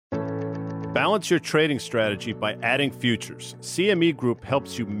Balance your trading strategy by adding futures. CME Group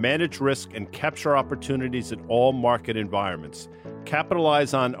helps you manage risk and capture opportunities in all market environments.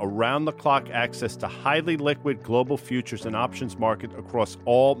 Capitalize on around-the-clock access to highly liquid global futures and options market across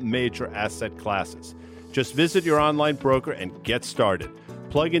all major asset classes. Just visit your online broker and get started.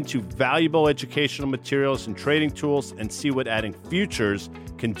 Plug into valuable educational materials and trading tools and see what adding futures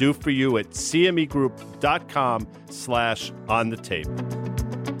can do for you at cmegroup.com/on-the-tape.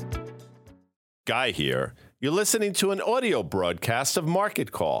 Guy here. You're listening to an audio broadcast of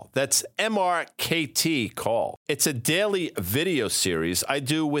Market Call. That's MRKT Call. It's a daily video series I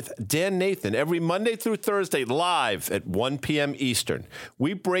do with Dan Nathan every Monday through Thursday live at 1 p.m. Eastern.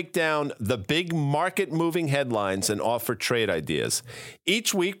 We break down the big market-moving headlines and offer trade ideas.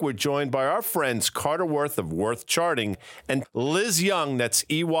 Each week, we're joined by our friends Carter Worth of Worth Charting and Liz Young, that's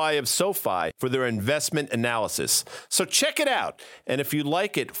EY of SoFi, for their investment analysis. So check it out. And if you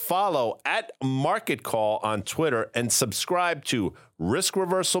like it, follow at Market Call on Twitter and subscribe to Risk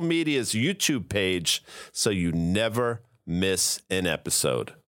Reversal Media's YouTube page so you never miss an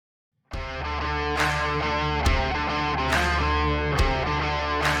episode.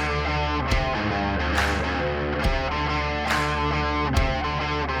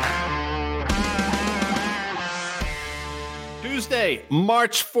 Tuesday,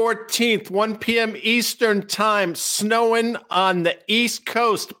 March 14th, 1 p.m. Eastern Time, snowing on the East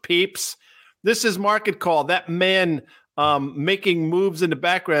Coast, peeps. This is Market Call. That man making moves in the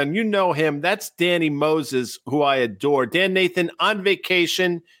background, you know him. That's Danny Moses, who I adore. Dan Nathan on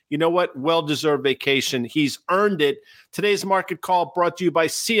vacation. You know what? Well-deserved vacation. He's earned it. Today's Market Call brought to you by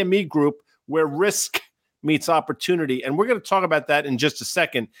CME Group, where risk meets opportunity. And we're going to talk about that in just a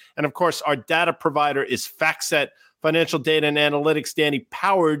second. And, of course, our data provider is FactSet Financial Data and Analytics. Danny,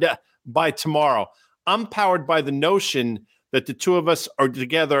 powered by tomorrow. I'm powered by the notion that the two of us are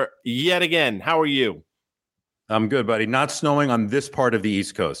together yet again. How are you? I'm good, buddy. Not snowing on this part of the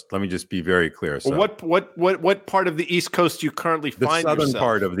East Coast. Let me just be very clear. So, what part of the East Coast do you currently find yourself? The southern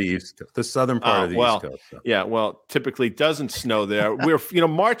part of the East Coast. The southern part of the East Coast. So. Yeah, well, typically doesn't snow there.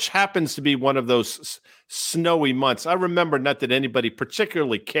 March happens to be one of those snowy months. I remember, not that anybody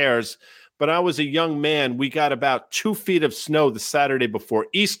particularly cares, but I was a young man. We got about 2 feet of snow the Saturday before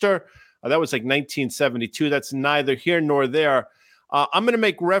Easter. That was like 1972. That's neither here nor there. I'm going to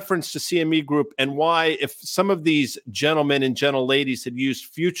make reference to CME Group and why, if some of these gentlemen and gentle ladies had used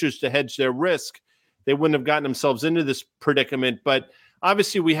futures to hedge their risk, they wouldn't have gotten themselves into this predicament. But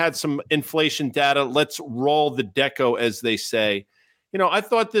obviously, we had some inflation data. Let's roll the deco, as they say. I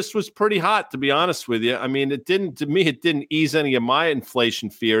thought this was pretty hot, to be honest with you. I mean, it didn't ease any of my inflation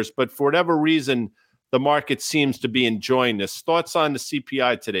fears. But for whatever reason, the market seems to be enjoying this. Thoughts on the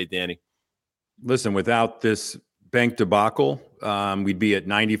CPI today, Danny? Listen, without this bank debacle, we'd be at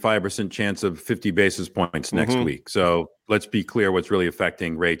 95% chance of 50 basis points next week. So let's be clear, what's really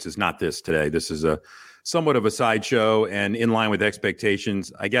affecting rates is not this today. This is a somewhat of a sideshow and in line with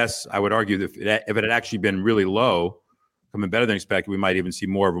expectations. I guess I would argue that if it had actually been really low, coming better than expected, we might even see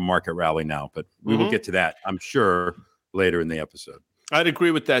more of a market rally now. But we will get to that, I'm sure, later in the episode. I'd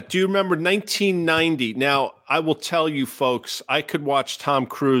agree with that. Do you remember 1990? Now, I will tell you, folks, I could watch Tom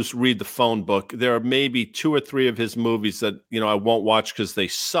Cruise read the phone book. There are maybe 2 or 3 of his movies that, I won't watch because they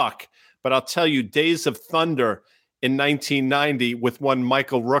suck. But I'll tell you, Days of Thunder in 1990 with one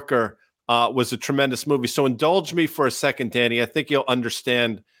Michael Rooker was a tremendous movie. So indulge me for a second, Danny. I think you'll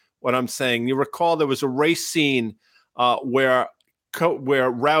understand what I'm saying. You recall there was a race scene where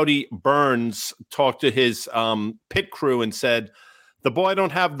Rowdy Burns talked to his pit crew and said, "The boy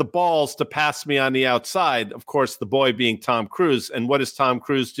don't have the balls to pass me on the outside." Of course, the boy being Tom Cruise. And what does Tom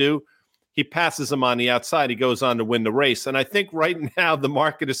Cruise do? He passes him on the outside. He goes on to win the race. And I think right now the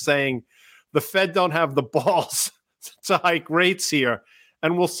market is saying the Fed don't have the balls to hike rates here.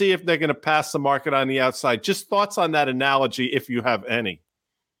 And we'll see if they're going to pass the market on the outside. Just thoughts on that analogy, if you have any.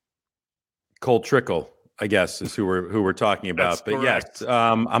 Cold trickle, I guess, is who we're talking about. That's but correct. Yes,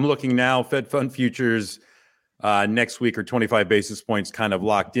 I'm looking now. Fed fund futures next week are 25 basis points kind of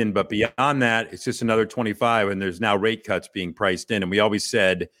locked in. But beyond that, it's just another 25. And there's now rate cuts being priced in. And we always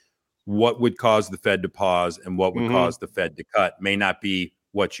said what would cause the Fed to pause and what would cause the Fed to cut may not be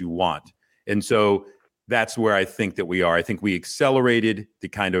what you want. And so that's where I think that we are. I think we accelerated the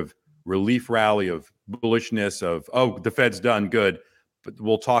kind of relief rally of bullishness of, oh, the Fed's done good. But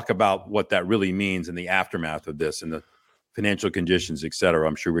we'll talk about what that really means in the aftermath of this and the financial conditions, et cetera.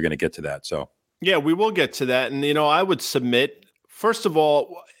 I'm sure we're going to get to that. So, yeah, we will get to that. And, I would submit, first of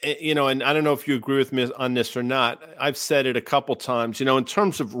all, and I don't know if you agree with me on this or not. I've said it a couple times, in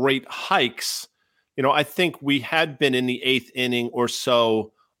terms of rate hikes, I think we had been in the 8th inning or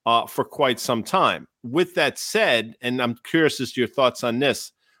so for quite some time. With that said, and I'm curious as to your thoughts on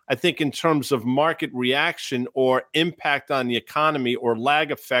this, I think in terms of market reaction or impact on the economy or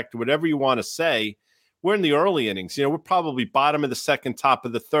lag effect, whatever you want to say, we're in the early innings. We're probably bottom of the second, top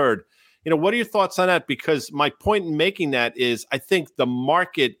of the third. What are your thoughts on that? Because my point in making that is I think the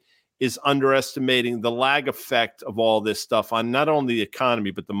market is underestimating the lag effect of all this stuff on not only the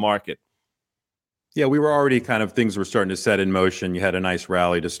economy, but the market. Yeah, we were already things were starting to set in motion. You had a nice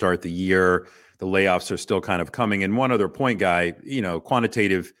rally to start the year. The layoffs are still kind of coming. And one other point, Guy,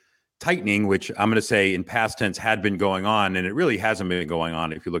 quantitative tightening, which I'm going to say in past tense had been going on, and it really hasn't been going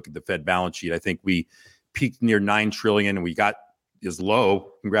on. If you look at the Fed balance sheet, I think we peaked near $9 trillion and we got as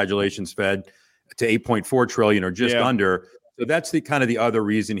low, congratulations, Fed, to $8.4 trillion or just under. So that's the other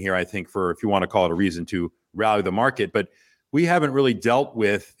reason here, I think, for, if you want to call it a reason to rally the market. But we haven't really dealt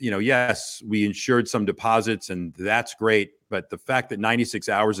with, yes, we insured some deposits and that's great. But the fact that 96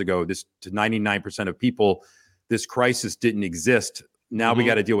 hours ago, this to 99% of people, this crisis didn't exist. Now we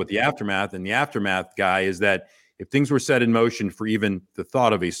got to deal with the aftermath. And the aftermath, Guy, is that if things were set in motion for even the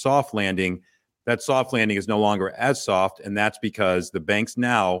thought of a soft landing, that soft landing is no longer as soft. And that's because the banks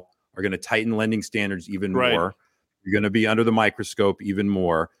now are going to tighten lending standards even more. You're going to be under the microscope even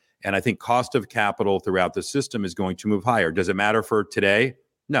more. And I think cost of capital throughout the system is going to move higher. Does it matter for today?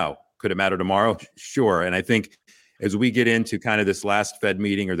 No. Could it matter tomorrow? Sure. And I think as we get into kind of this last Fed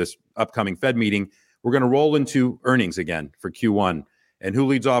meeting or this upcoming Fed meeting, we're going to roll into earnings again for Q1. And who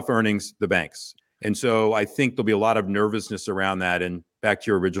leads off earnings? The banks. And so I think there'll be a lot of nervousness around that. And back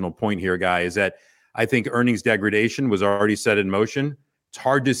to your original point here, Guy, is that I think earnings degradation was already set in motion. It's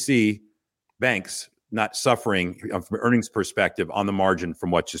hard to see banks not suffering from an earnings perspective on the margin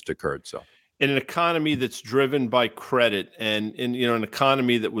from what just occurred. So in an economy that's driven by credit and in an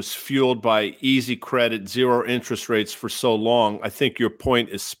economy that was fueled by easy credit, zero interest rates for so long, I think your point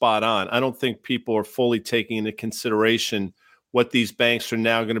is spot on. I don't think people are fully taking into consideration what these banks are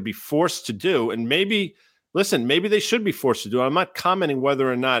now going to be forced to do. And maybe they should be forced to do it. I'm not commenting whether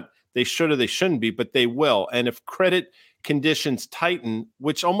or not they should or they shouldn't be, but they will. And if credit conditions tighten,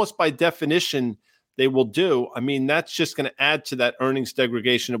 which almost by definition they will do, I mean, that's just going to add to that earnings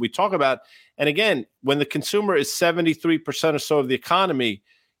degradation that we talk about. And again, when the consumer is 73% or so of the economy,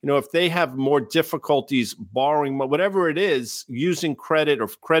 if they have more difficulties borrowing, whatever it is, using credit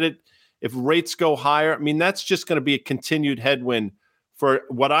if rates go higher, I mean, that's just going to be a continued headwind for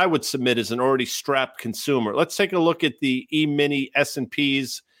what I would submit as an already strapped consumer. Let's take a look at the E-mini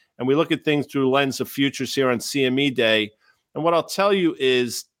S&Ps, and we look at things through the lens of futures here on CME Day. And what I'll tell you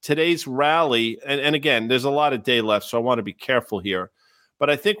is today's rally, and again, there's a lot of day left, so I want to be careful here,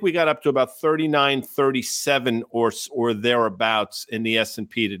 but I think we got up to about 39.37 or thereabouts in the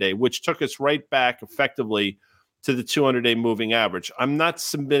S&P today, which took us right back effectively to the 200-day moving average. I'm not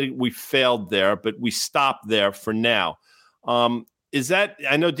submitting we failed there, but we stopped there for now. Is that,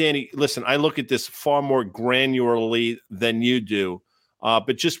 I know, Danny, listen, I look at this far more granularly than you do,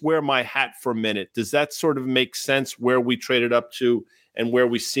 but just wear my hat for a minute. Does that sort of make sense where we traded up to and where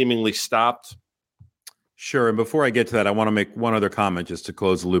we seemingly stopped? Sure. And before I get to that, I want to make one other comment just to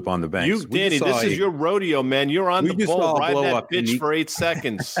close the loop on the banks. Danny, this is your rodeo, man. You're on the bull. Ride that bitch for 8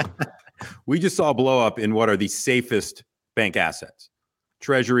 seconds. We just saw a blow up in what are the safest bank assets: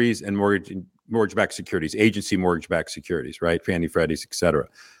 treasuries and mortgage-backed securities, agency mortgage-backed securities, right? Fannie, Freddies, et cetera.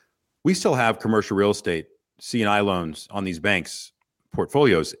 We still have commercial real estate, C&I loans on these banks'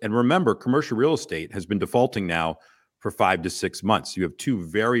 portfolios. And remember, commercial real estate has been defaulting now for 5 to 6 months. You have two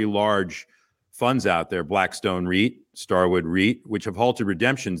very large funds out there, Blackstone REIT, Starwood REIT, which have halted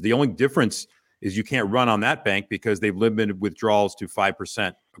redemptions. The only difference is you can't run on that bank because they've limited withdrawals to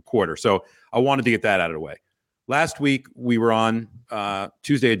 5% a quarter. So I wanted to get that out of the way. Last week, we were on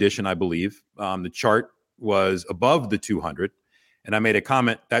Tuesday edition, I believe. The chart was above the 200. And I made a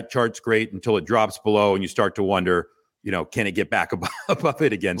comment, that chart's great until it drops below and you start to wonder, can it get back above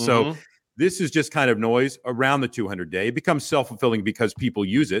it again? So this is just kind of noise around the 200-day. It becomes self-fulfilling because people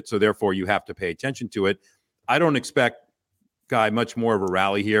use it. So therefore, you have to pay attention to it. I don't expect, Guy, much more of a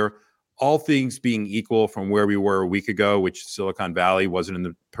rally here. All things being equal from where we were a week ago, which Silicon Valley wasn't in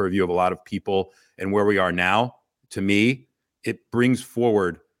the purview of a lot of people, and where we are now, to me, it brings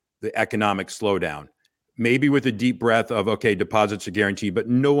forward the economic slowdown. Maybe with a deep breath of, okay, deposits are guaranteed, but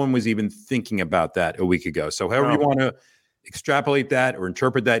no one was even thinking about that a week ago. So however you want to extrapolate that or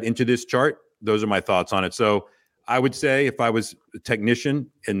interpret that into this chart, those are my thoughts on it. So I would say if I was a technician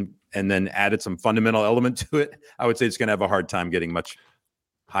and then added some fundamental element to it, I would say it's going to have a hard time getting much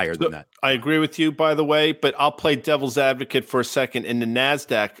higher than that. I agree with you, by the way, but I'll play devil's advocate for a second in the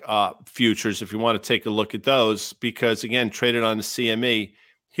NASDAQ futures, if you want to take a look at those, because again, traded on the CME,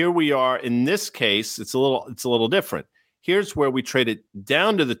 Here we are. In this case, it's a little different. Here's where we traded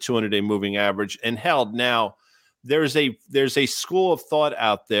down to the 200-day moving average and held. Now, there's a school of thought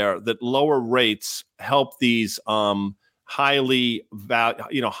out there that lower rates help these high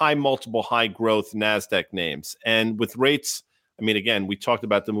multiple, high growth NASDAQ names. And with rates, I mean, again, we talked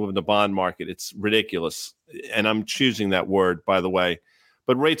about the move in the bond market. It's ridiculous. And I'm choosing that word, by the way.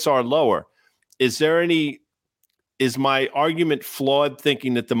 But rates are lower. Is my argument flawed,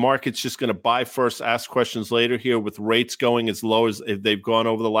 thinking that the market's just going to buy first, ask questions later here with rates going as low as they've gone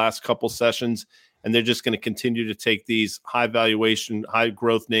over the last couple sessions, and they're just going to continue to take these high valuation, high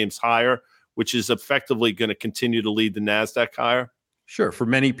growth names higher, which is effectively going to continue to lead the NASDAQ higher? Sure. For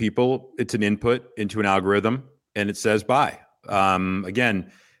many people, it's an input into an algorithm, and it says buy.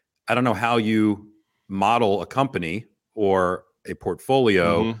 Again, I don't know how you model a company or a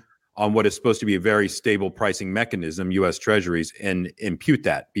portfolio on what is supposed to be a very stable pricing mechanism, U.S. Treasuries, and impute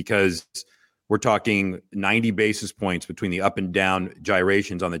that, because we're talking 90 basis points between the up and down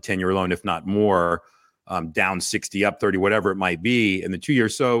gyrations on the 10-year loan, if not more, down 60, up 30, whatever it might be in the 2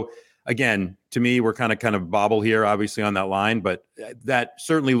 years. So again, to me, we're kind of bobble here, obviously, on that line, but that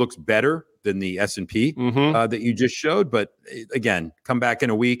certainly looks better than the S&P that you just showed. But again, come back in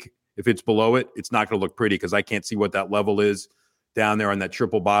a week. If it's below it, it's not going to look pretty, because I can't see what that level is down there on that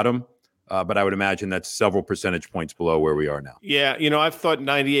triple bottom. But I would imagine that's several percentage points below where we are now. Yeah, I've thought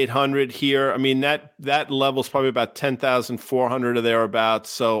 9,800 here. I mean, that level's probably about 10,400 or thereabouts.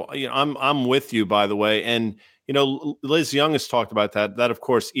 So, I'm with you, by the way. And, Liz Young has talked about that. That, of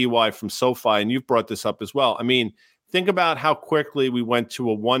course, EY from SoFi, and you've brought this up as well. I mean, think about how quickly we went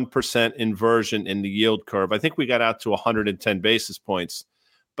to a 1% inversion in the yield curve. I think we got out to 110 basis points.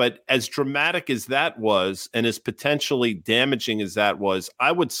 But as dramatic as that was, and as potentially damaging as that was,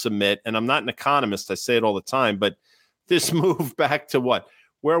 I would submit, and I'm not an economist, I say it all the time, but this move back to what?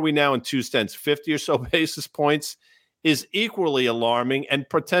 Where are we now in 2 cents? 50 or so basis points is equally alarming and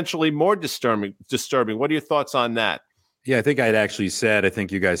potentially more disturbing. What are your thoughts on that? Yeah, I think I'd actually said, I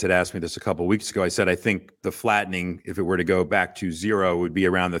think you guys had asked me this a couple of weeks ago. I said, I think the flattening, if it were to go back to zero, would be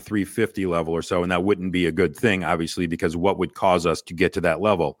around the 350 level or so. And that wouldn't be a good thing, obviously, because what would cause us to get to that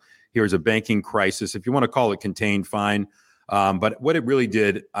level? Here's a banking crisis. If you want to call it contained, fine. But what it really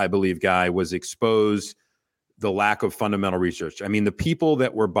did, I believe, Guy, was expose the lack of fundamental research. I mean, the people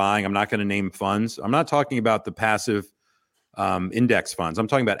that were buying, I'm not going to name funds. I'm not talking about the passive index funds. I'm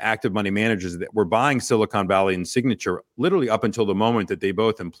talking about active money managers that were buying Silicon Valley and Signature literally up until the moment that they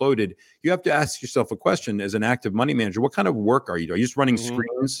both imploded. You have to ask yourself a question as an active money manager: what kind of work are you doing? Are you just running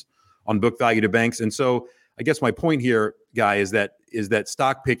screens on book value to banks? And so I guess my point here, Guy, is that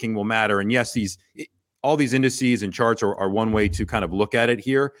stock picking will matter. And yes, all these indices and charts are one way to kind of look at it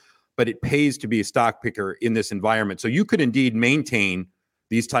here, but it pays to be a stock picker in this environment. So you could indeed maintain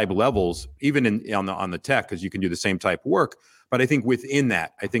these type of levels, even on the tech, because you can do the same type of work. But I think within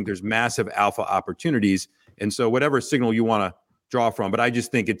that, I think there's massive alpha opportunities. And so whatever signal you want to draw from, but I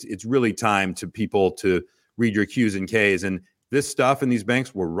just think it's really time to people to read your Qs and Ks. And this stuff in these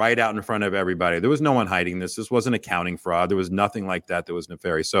banks were right out in front of everybody. There was no one hiding this. This wasn't accounting fraud. There was nothing like that was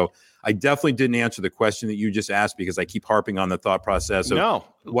nefarious. So I definitely didn't answer the question that you just asked, because I keep harping on the thought process of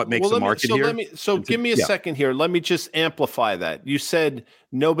what makes the market here. Give me a second here. Let me just amplify that. You said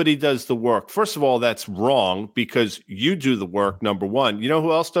nobody does the work. First of all, that's wrong, because you do the work, number one. You know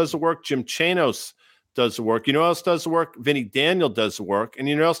who else does the work? Jim Chanos does the work. You know who else does the work? Vinny Daniel does the work. And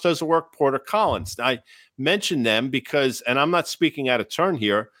you know who else does the work? Porter Collins. I mention them because, and I'm not speaking out of turn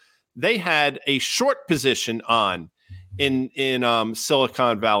here, they had a short position on in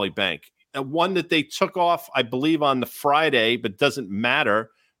Silicon Valley Bank, one that they took off, I believe, on the Friday, but doesn't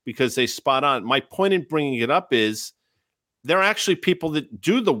matter because they spot on. My point in bringing it up is there are actually people that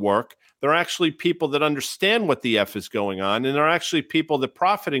do the work. There are actually people that understand what the F is going on, and there are actually people that are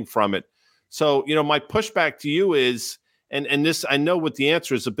profiting from it. So, my pushback to you is, and this, I know what the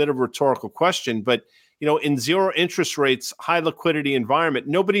answer is, a bit of a rhetorical question, but, in zero interest rates, high liquidity environment,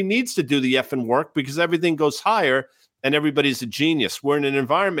 nobody needs to do the effing work because everything goes higher and everybody's a genius. We're in an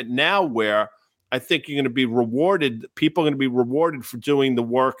environment now where I think you're going to be rewarded. People are going to be rewarded for doing the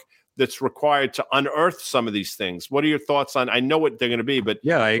work that's required to unearth some of these things. What are your thoughts on, I know what they're going to be, but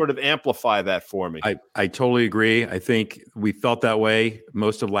sort of amplify that for me. I totally agree. I think we felt that way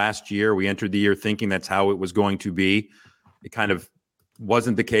most of last year. We entered the year thinking that's how it was going to be. It kind of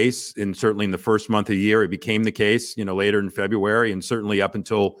wasn't the case. And certainly in the first month of the year, it became the case, later in February, and certainly up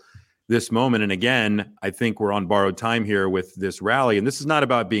until this moment. And again, I think we're on borrowed time here with this rally. And this is not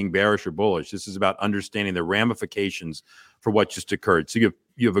about being bearish or bullish. This is about understanding the ramifications for what just occurred. So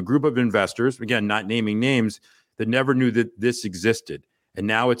you have a group of investors, again, not naming names, that never knew that this existed. And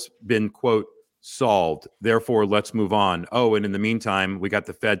now it's been, quote, solved. Therefore, let's move on. Oh, and in the meantime, we got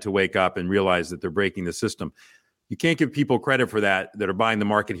the Fed to wake up and realize that they're breaking the system. You can't give people credit for that are buying the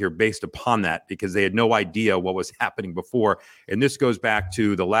market here based upon that, because they had no idea what was happening before. And this goes back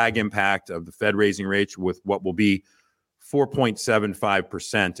to the lag impact of the Fed raising rates with what will be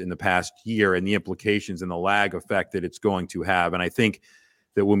 4.75% in the past year, and the implications and the lag effect that it's going to have. And I think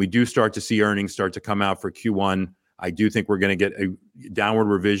that when we do start to see earnings start to come out for Q1, I do think we're going to get a downward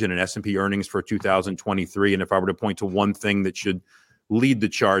revision in S&P earnings for 2023. And if I were to point to one thing that should lead the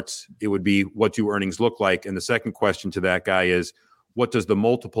charts, it would be, what do earnings look like? And the second question to that guy is, what does the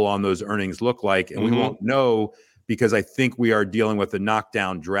multiple on those earnings look like? And we won't know, because I think we are dealing with a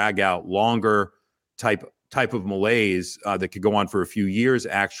knockdown, drag out, longer type of malaise that could go on for a few years,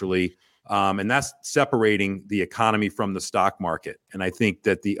 actually. And that's separating the economy from the stock market. And I think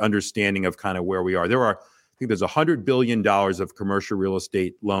that the understanding of kind of where we are, I think there's $100 billion of commercial real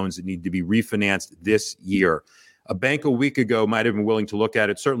estate loans that need to be refinanced this year. A bank a week ago might have been willing to look at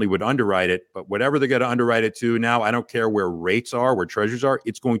it, certainly would underwrite it, but whatever they're going to underwrite it to now, I don't care where rates are, where treasuries are,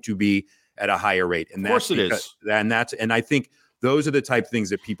 it's going to be at a higher rate. And of course it is. And I think those are the type of things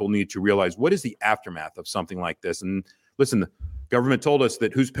that people need to realize. What is the aftermath of something like this? And listen, the government told us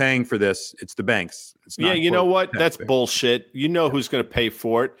that who's paying for this? It's the banks. It's not, you know what? That's bullshit. You know who's going to pay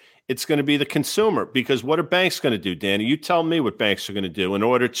for it. It's going to be the consumer, because what are banks going to do, Danny? You tell me what banks are going to do in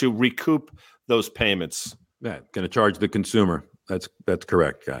order to recoup those payments. Yeah, going to charge the consumer. That's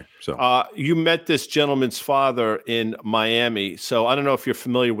correct, Guy. So you met this gentleman's father in Miami. So I don't know if you're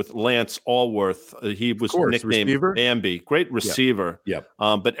familiar with Lance Allworth. He was nicknamed receiver? Bambi, great receiver. Yep.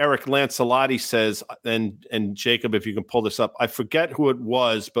 But Eric Lancelotti says, and Jacob, if you can pull this up, I forget who it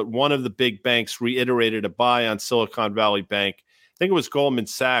was, but one of the big banks reiterated a buy on Silicon Valley Bank. I think it was Goldman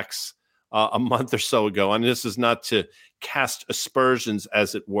Sachs a month or so ago. And this is not to cast aspersions,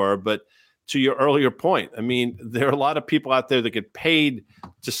 as it were, but to your earlier point, I mean, there are a lot of people out there that get paid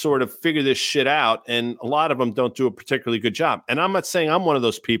to sort of figure this shit out, and a lot of them don't do a particularly good job. And I'm not saying I'm one of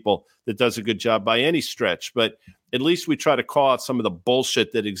those people that does a good job by any stretch, but at least we try to call out some of the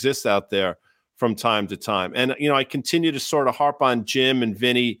bullshit that exists out there from time to time. And, I continue to sort of harp on Jim and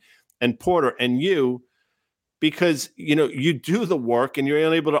Vinny and Porter and you, because, you do the work and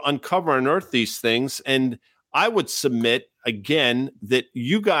you're able to uncover and unearth these things. And I would submit, again, that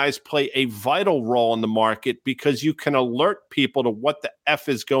you guys play a vital role in the market, because you can alert people to what the F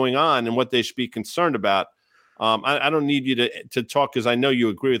is going on and what they should be concerned about. I don't need you to talk, because I know you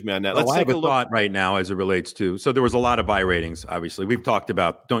agree with me on that. Let's take a look. Thought right now as it relates to, so there was a lot of buy ratings, obviously. We've talked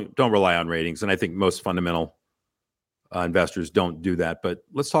about don't rely on ratings, and I think most fundamental investors don't do that. But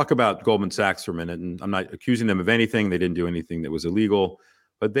let's talk about Goldman Sachs for a minute. And I'm not accusing them of anything. They didn't do anything that was illegal,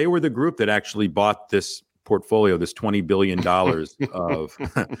 but they were the group that actually bought this portfolio, this $20 billion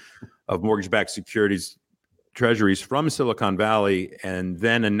of mortgage-backed securities treasuries from Silicon Valley, and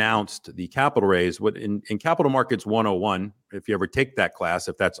then announced the capital raise. What in Capital Markets 101, if you ever take that class,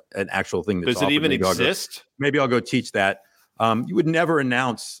 if that's an actual thing that's does it even exist? Maybe I'll go teach that. You would never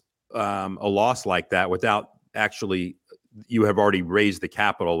announce a loss like that without actually, you have already raised the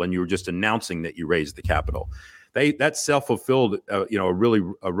capital, and you were just announcing that you raised the capital. That self-fulfilled,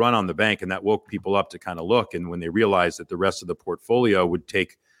 a run on the bank, and that woke people up to kind of look. And when they realized that the rest of the portfolio would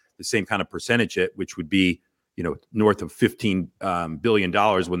take the same kind of percentage hit, which would be, north of $15 billion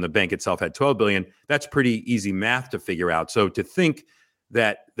when the bank itself had $12 billion, that's pretty easy math to figure out. So to think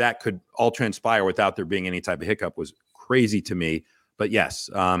that could all transpire without there being any type of hiccup was crazy to me. But yes,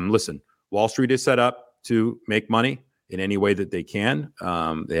 listen, Wall Street is set up to make money in any way that they can.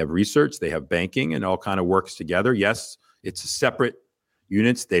 They have research, they have banking, and all kind of works together. Yes, it's separate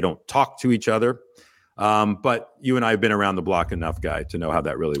units. They don't talk to each other. But you and I have been around the block enough, Guy, to know how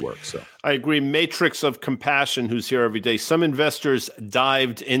that really works. So I agree. Matrix of Compassion, who's here every day. Some investors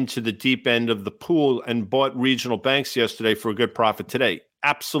dived into the deep end of the pool and bought regional banks yesterday for a good profit today.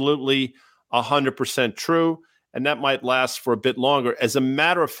 Absolutely 100% true. And that might last for a bit longer. As a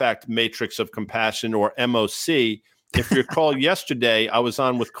matter of fact, Matrix of Compassion, or MOC, if you recall, yesterday I was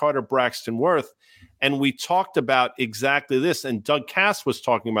on with Carter Braxton Worth, and we talked about exactly this. And Doug Cass was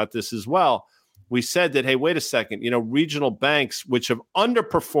talking about this as well. We said that, hey, wait a second, regional banks, which have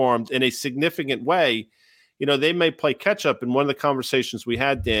underperformed in a significant way, they may play catch up. And one of the conversations we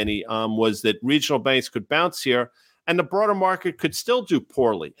had, Danny, was that regional banks could bounce here and the broader market could still do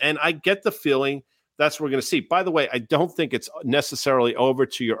poorly. And I get the feeling that's what we're going to see. By the way, I don't think it's necessarily over,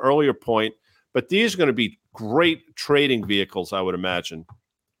 to your earlier point, but these are going to be great trading vehicles, I would imagine.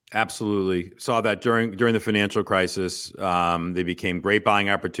 Absolutely. Saw that during the financial crisis. They became great buying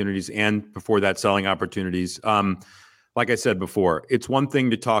opportunities, and before that, selling opportunities. like I said before, it's one thing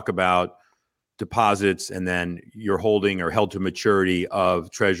to talk about deposits and then you're holding or held to maturity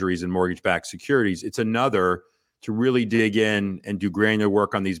of treasuries and mortgage-backed securities. It's another to really dig in and do granular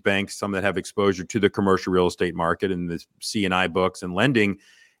work on these banks, some that have exposure to the commercial real estate market and the C&I books and lending.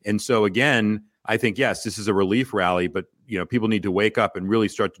 And so again, I think, yes, this is a relief rally, but people need to wake up and really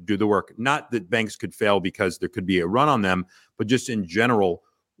start to do the work. Not that banks could fail because there could be a run on them, but just in general,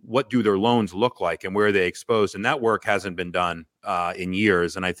 what do their loans look like and where are they exposed? And that work hasn't been done in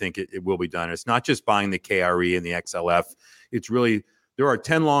years, and I think it will be done. It's not just buying the KRE and the XLF. It's really, there are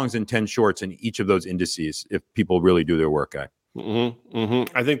 10 longs and 10 shorts in each of those indices if people really do their work.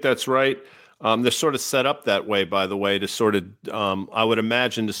 I think that's right. They're sort of set up that way, by the way, to sort of, I would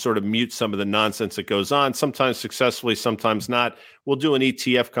imagine, to sort of mute some of the nonsense that goes on, sometimes successfully, sometimes not. We'll do an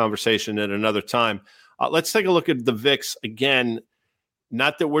ETF conversation at another time. Let's take a look at the VIX again.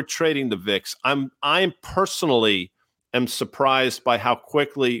 Not that we're trading the VIX. I personally am surprised by how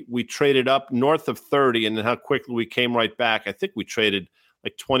quickly we traded up north of 30 and then how quickly we came right back. I think we traded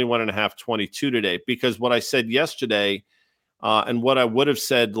like 21 and a half, 22 today, because what I said yesterday and what I would have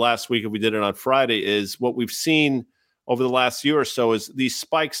said last week if we did it on Friday is what we've seen over the last year or so is these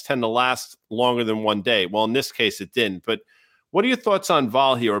spikes tend to last longer than one day. Well, in this case, it didn't. But what are your thoughts on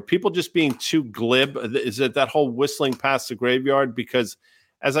vol here? Are people just being too glib? Is it that whole whistling past the graveyard? Because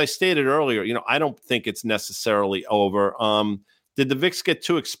as I stated earlier, I don't think it's necessarily over. Did the VIX get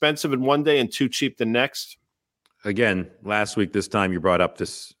too expensive in one day and too cheap the next? Again, last week, this time you brought up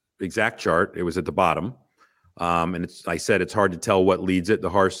this exact chart. It was at the bottom. And I said it's hard to tell what leads it, the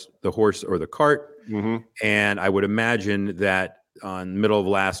horse or the cart. Mm-hmm. And I would imagine that on the middle of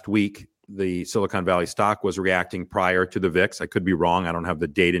last week, the Silicon Valley stock was reacting prior to the VIX. I could be wrong. I don't have the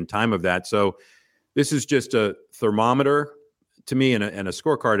date and time of that. So this is just a thermometer to me and a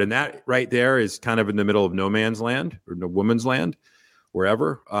scorecard. And that right there is kind of in the middle of no man's land or no woman's land,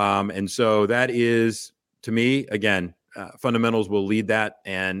 wherever. And so that is, to me, again, fundamentals will lead that.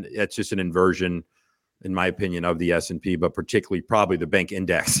 And it's just an inversion, in my opinion, of the S&P, but particularly probably the bank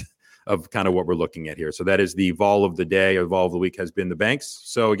index of kind of what we're looking at here. So that is the vol of the day or vol of the week has been the banks.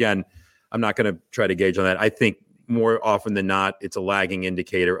 So again, I'm not going to try to gauge on that. I think more often than not, it's a lagging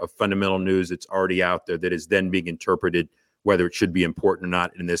indicator of fundamental news that's already out there that is then being interpreted whether it should be important or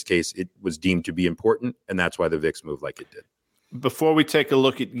not. In this case, it was deemed to be important, and that's why the VIX moved like it did. Before we take a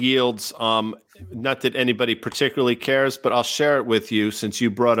look at yields, not that anybody particularly cares, but I'll share it with you since you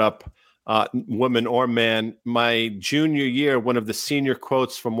brought up woman or man. My junior year, one of the senior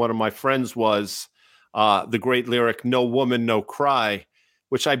quotes from one of my friends was the great lyric, "No woman, no cry,"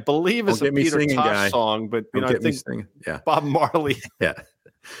 which I believe is a Peter Tosh song, but I think Bob Marley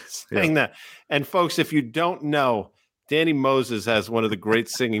sang that. And folks, if you don't know, Danny Moses has one of the great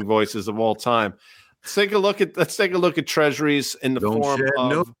singing voices of all time. Let's take a look at treasuries in the form of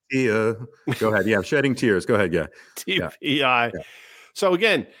no tear. Go ahead. Yeah, shedding tears. Go ahead. Yeah. TPI. Yeah. So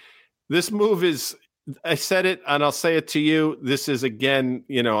again, this move is, I said it and I'll say it to you. This is, again,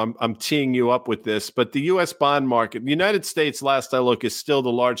 I'm teeing you up with this, but the U.S. bond market, the United States, last I look, is still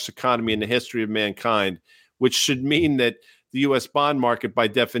the largest economy in the history of mankind, which should mean that the U.S. bond market, by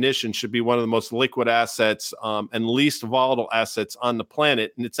definition, should be one of the most liquid assets and least volatile assets on the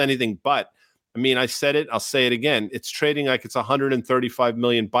planet. And it's anything but. I mean, I said it, I'll say it again. It's trading like it's 135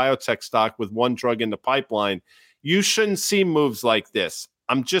 million biotech stock with one drug in the pipeline. You shouldn't see moves like this.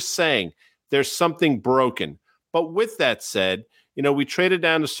 I'm just saying there's something broken. But with that said, we traded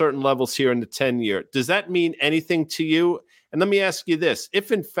down to certain levels here in the 10-year. Does that mean anything to you? And let me ask you this.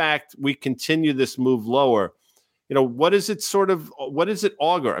 If, in fact, we continue this move lower, what does it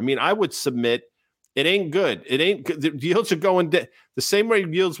augur? I mean, I would submit it ain't good. It ain't good. The yields are going down. The same way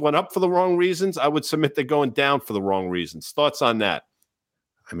yields went up for the wrong reasons, I would submit they're going down for the wrong reasons. Thoughts on that?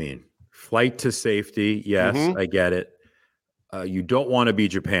 I mean, flight to safety. Yes, I get it. You don't want to be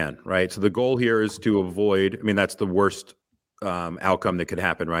Japan, right? So the goal here is to avoid, that's the worst outcome that could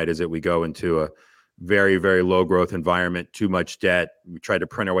happen, right? Is that we go into a very, very low growth environment, too much debt. We tried to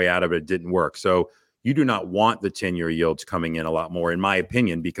print our way out of it. It didn't work. So you do not want the 10-year yields coming in a lot more, in my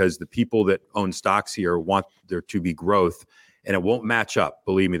opinion, because the people that own stocks here want there to be growth, and it won't match up.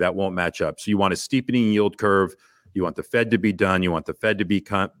 Believe me, that won't match up. So you want a steepening yield curve. You want the Fed to be done. You want the Fed to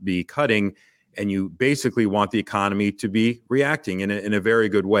be cutting, and you basically want the economy to be reacting in a very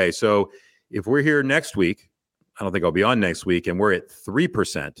good way. So if we're here next week, I don't think I'll be on next week, and we're at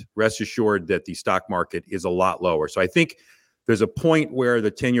 3%, rest assured that the stock market is a lot lower. So I think there's a point where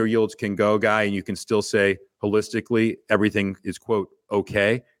the 10-year yields can go, Guy, and you can still say holistically everything is, quote,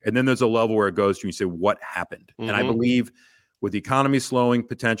 okay. And then there's a level where it goes to, you say, what happened? Mm-hmm. And I believe with the economy slowing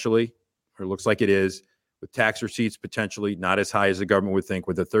potentially, or it looks like it is, with tax receipts potentially not as high as the government would think,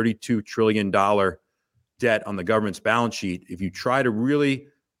 with a $32 trillion debt on the government's balance sheet. If you try to really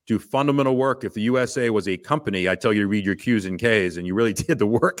do fundamental work, if the USA was a company, I tell you to read your Q's and K's, and you really did the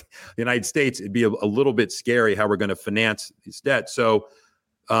work, the United States, it'd be a little bit scary how we're going to finance this debt. So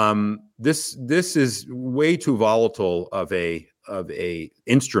this is way too volatile of a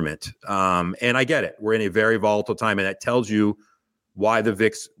instrument, and I get it. We're in a very volatile time, and that tells you why the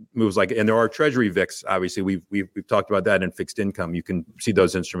VIX moves like. And there are Treasury VIX. Obviously, we've talked about that in fixed income. You can see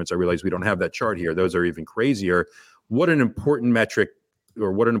those instruments. I realize we don't have that chart here. Those are even crazier. What an important metric,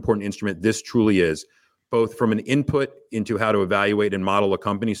 or what an important instrument this truly is, both from an input into how to evaluate and model a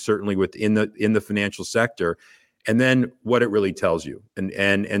company, certainly within the financial sector, and then what it really tells you.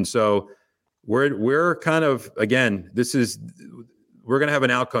 And so we're kind of, again, we're going to have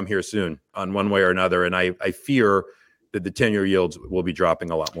an outcome here soon on one way or another, and I fear that the 10-year yields will be dropping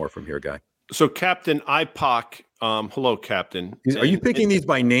a lot more from here, Guy. So Captain IPOC, hello, Captain. Are you picking these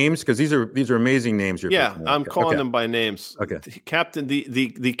by names? Because these are amazing names. I'm calling them by names. Okay. Captain,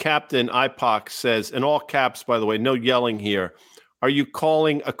 the Captain IPOC says, in all caps, by the way, no yelling here, are you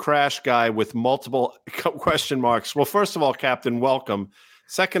calling a crash guy with multiple question marks? Well, first of all, Captain, welcome.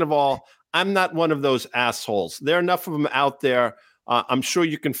 Second of all, I'm not one of those assholes. There are enough of them out there. I'm sure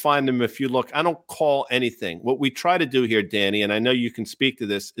you can find them if you look. I don't call anything. What we try to do here, Danny, and I know you can speak to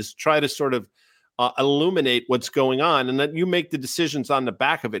this, is try to sort of illuminate what's going on, and then you make the decisions on the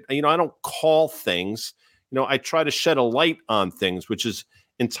back of it. I don't call things. I try to shed a light on things, which is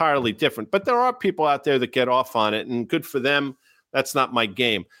entirely different. But there are people out there that get off on it, and good for them. That's not my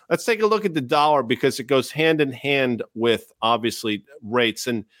game. Let's take a look at the dollar, because it goes hand in hand with, obviously, rates.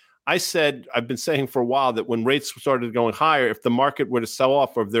 And I've been saying for a while that when rates started going higher, if the market were to sell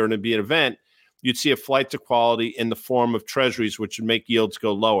off, or if there were to be an event, you'd see a flight to quality in the form of treasuries, which would make yields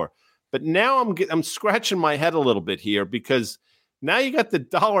go lower. But now I'm scratching my head a little bit here, because now you got the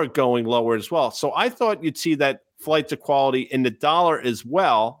dollar going lower as well. So I thought you'd see that flight to quality in the dollar as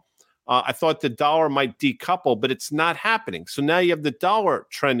well. I thought the dollar might decouple, but it's not happening. So now you have the dollar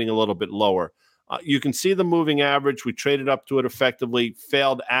trending a little bit lower. You can see the moving average. We traded up to it effectively,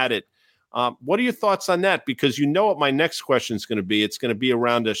 failed at it. What are your thoughts on that? Because you know what my next question is going to be. It's going to be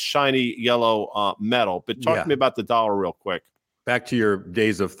around a shiny yellow metal. But talk to me about the dollar real quick. Back to your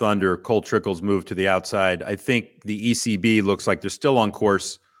days of thunder, cold trickles move to the outside. I think the ECB looks like they're still on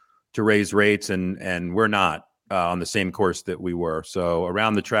course to raise rates, and we're not on the same course that we were. So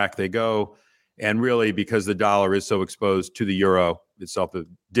around the track they go. And really, because the dollar is so exposed to the euro itself, the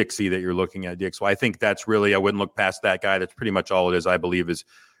Dixie that you're looking at, Dick. So I think that's really, I wouldn't look past that, Guy. That's pretty much all it is, I believe, is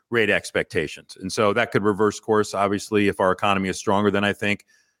rate expectations. And so that could reverse course, obviously, if our economy is stronger than I think,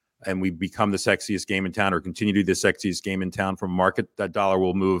 and we become the sexiest game in town, or continue to be the sexiest game in town from a market, that dollar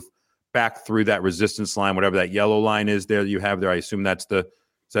will move back through that resistance line, whatever that yellow line is there that you have there. I assume that's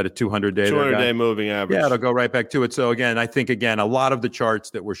is that a 200-day? 200-day moving average. Yeah, it'll go right back to it. So again, I think, a lot of the charts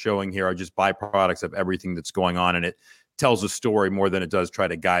that we're showing here are just byproducts of everything that's going on, and it tells a story more than it does try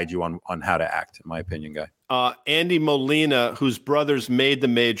to guide you on how to act, in my opinion, Guy. Andy Molina, whose brothers made the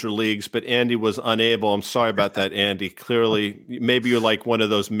major leagues, but Andy was unable. I'm sorry about that, Andy. Clearly, maybe you're like one of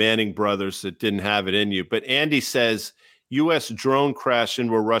those Manning brothers that didn't have it in you. But Andy says, U.S. drone crash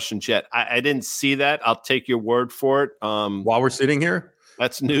into a Russian jet. I didn't see that. I'll take your word for it. While we're sitting here?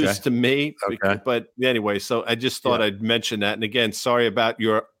 That's news to me. Okay. But anyway, so I just thought I'd mention that. And again, sorry about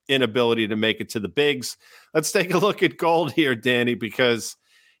your inability to make it to the bigs. Let's take a look at gold here, Danny, because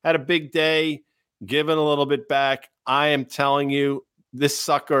had a big day, given a little bit back. I am telling you, this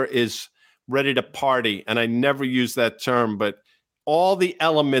sucker is ready to party. And I never use that term, but all the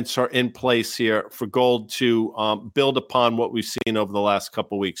elements are in place here for gold to build upon what we've seen over the last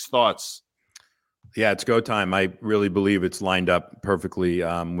couple of weeks. Thoughts? Yeah, it's go time. I really believe it's lined up perfectly.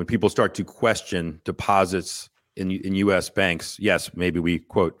 When people start to question deposits in U.S. banks, yes, maybe we,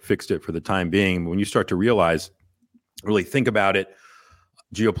 quote, fixed it for the time being. When you start to realize, really think about it,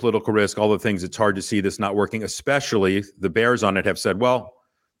 geopolitical risk, all the things, it's hard to see this not working, especially the bears on it have said, well,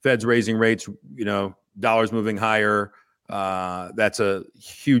 Fed's raising rates, dollars moving higher. That's a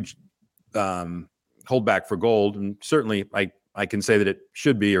huge holdback for gold. And certainly I can say that it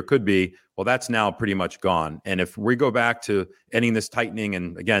should be or could be. Well, that's now pretty much gone. And if we go back to ending this tightening,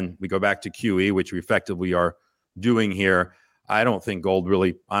 and again, we go back to QE, which we effectively are doing here, I don't think gold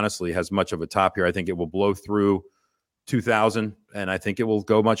really, honestly, has much of a top here. I think it will blow through 2,000, and I think it will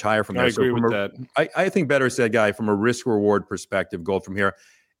go much higher from there. I agree with that. I think better said, Guy, from a risk-reward perspective, gold from here.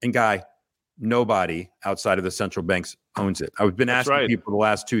 And Guy, nobody outside of the central banks owns it. I've been asking people the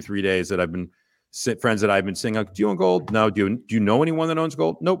last 2-3 days that I've been friends that I've been saying, do you own gold? No. Do you know anyone that owns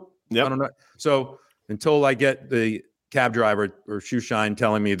gold? Nope. Yep. I don't know. So until I get the cab driver or shoe shine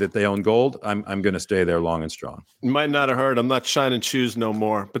telling me that they own gold, I'm going to stay there long and strong. You might not have heard, I'm not shining shoes no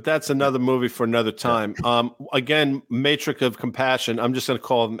more, but that's another movie for another time. Yeah. Again, Matrix of Compassion. I'm just going to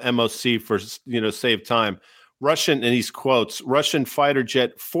call them MOC for, save time. Russian, and these quotes, Russian fighter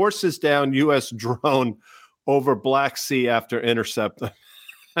jet forces down U.S. drone over Black Sea after intercept.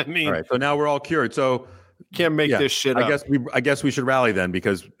 I mean, all right. So now we're all cured. So can't make this shit up. I guess we should rally then,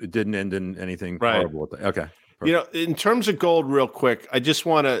 because it didn't end in anything horrible. Okay. Perfect. In terms of gold, real quick, I just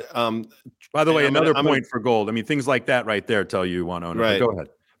want to. By the way, another point for gold. I mean, things like that right there tell you want to own it. Right. Go ahead.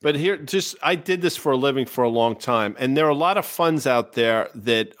 But here, I did this for a living for a long time, and there are a lot of funds out there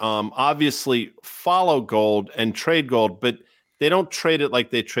that obviously follow gold and trade gold, but they don't trade it like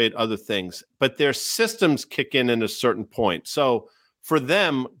they trade other things. But their systems kick in at a certain point. So for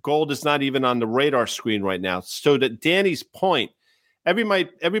them, gold is not even on the radar screen right now. So to Danny's point,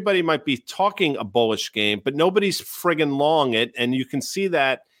 everybody might be talking a bullish game, but nobody's friggin' long it, and you can see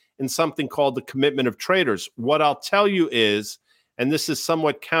that in something called the commitment of traders. What I'll tell you is, and this is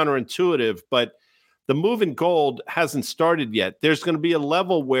somewhat counterintuitive, but the move in gold hasn't started yet. There's going to be a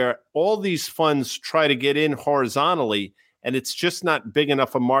level where all these funds try to get in horizontally, and it's just not big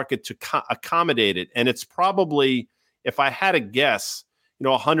enough a market to accommodate it. And it's probably, if I had a guess,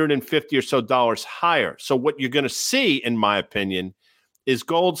 $150 or so higher. So what you're going to see, in my opinion, is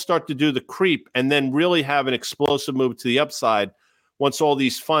gold start to do the creep and then really have an explosive move to the upside once all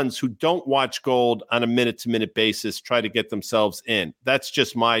these funds who don't watch gold on a minute-to-minute basis try to get themselves in. That's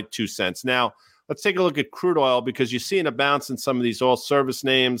just my 2 cents. Now, let's take a look at crude oil, because you're seeing a bounce in some of these oil service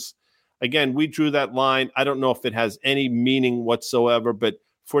names. Again, we drew that line. I don't know if it has any meaning whatsoever, but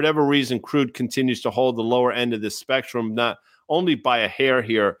for whatever reason, crude continues to hold the lower end of this spectrum, not only by a hair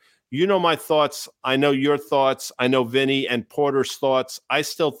here. You know my thoughts. I know your thoughts. I know Vinny and Porter's thoughts. I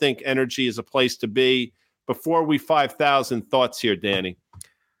still think energy is a place to be. Before we 5,000 thoughts here, Danny.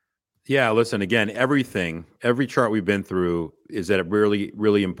 Yeah, listen, again, every chart we've been through is at a really,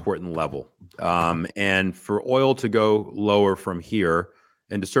 really important level. And for oil to go lower from here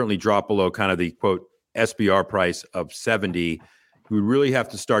and to certainly drop below kind of the, quote, SBR price of 70, we really have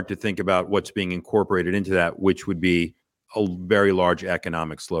to start to think about what's being incorporated into that, which would be a very large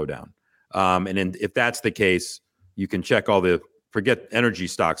economic slowdown. And if that's the case, you can check forget energy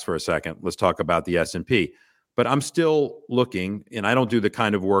stocks for a second. Let's talk about the S&P. But I'm still looking, and I don't do the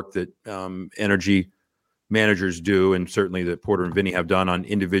kind of work that energy managers do, and certainly that Porter and Vinny have done on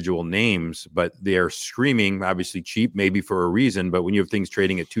individual names, but they're screaming, obviously cheap, maybe for a reason, but when you have things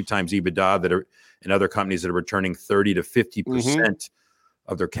trading at 2 times EBITDA that are, and other companies that are returning 30 to 50%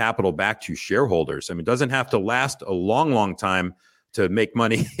 of their capital back to shareholders. I mean, it doesn't have to last a long, long time to make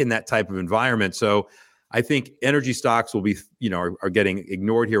money in that type of environment. So I think energy stocks will be, are getting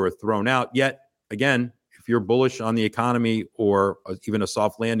ignored here or thrown out. Yet, again, if you're bullish on the economy or even a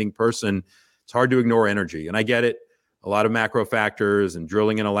soft landing person, it's hard to ignore energy. And I get it. A lot of macro factors and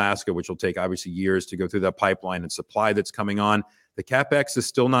drilling in Alaska, which will take obviously years to go through that pipeline, and supply that's coming on. The CapEx is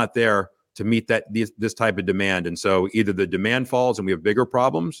still not there to meet this type of demand. And so either the demand falls and we have bigger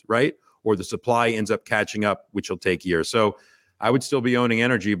problems, right? Or the supply ends up catching up, which will take years. So I would still be owning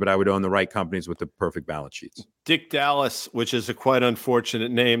energy, but I would own the right companies with the perfect balance sheets. Dick Dallas, which is a quite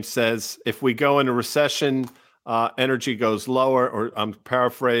unfortunate name, says if we go into recession, energy goes lower, or I'm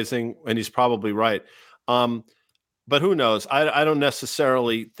paraphrasing, and he's probably right. But who knows? I don't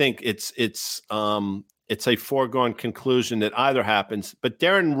necessarily think it's a foregone conclusion that either happens. But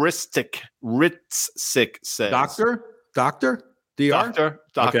Darren Ritzsick says, Doctor. Doctor.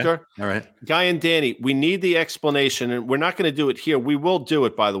 Okay. All right. Guy and Danny, we need the explanation, and we're not going to do it here. We will do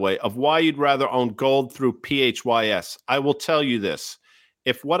it, by the way, of why you'd rather own gold through PHYS. I will tell you this.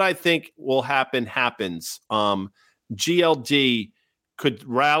 If what I think will happen happens, GLD could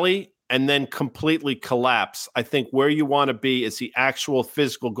rally and then completely collapse. I think where you want to be is the actual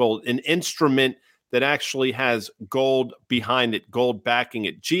physical gold, an instrument that actually has gold behind it, gold backing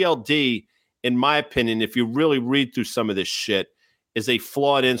it. GLD, in my opinion, if you really read through some of this shit, is a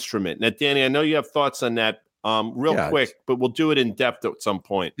flawed instrument. Now, Danny, I know you have thoughts on that quick, but we'll do it in depth at some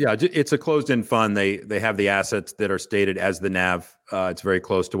point. Yeah, it's a closed-end fund. They have the assets that are stated as the NAV. It's very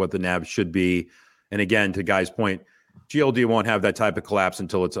close to what the NAV should be. And again, to Guy's point, GLD won't have that type of collapse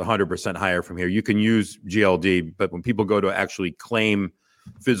until it's 100% higher from here. You can use GLD, but when people go to actually claim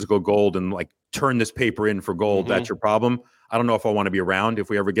physical gold and like turn this paper in for gold, that's your problem. I don't know if I want to be around if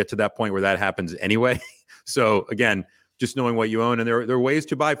we ever get to that point where that happens anyway. So again, just knowing what you own, and there are ways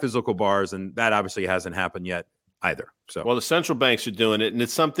to buy physical bars, and that obviously hasn't happened yet either. So, well, the central banks are doing it, and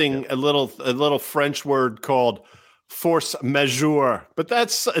it's something a little French word called force majeure. But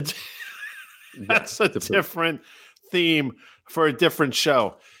that's That's a different theme for a different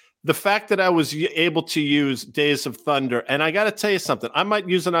show. The fact that I was able to use Days of Thunder, and I got to tell you something, I might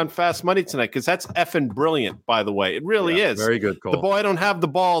use it on Fast Money tonight because that's effing brilliant, by the way. It really is. Very good call. The boy don't have the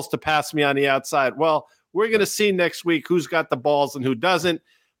balls to pass me on the outside. Well, we're going to see next week who's got the balls and who doesn't,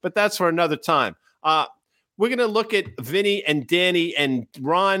 but that's for another time. We're going to look at Vinny and Danny, and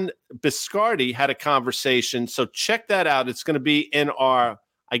Ron Biscardi had a conversation. So check that out. It's going to be in our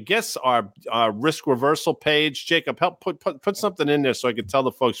risk reversal page. Jacob, help put something in there so I can tell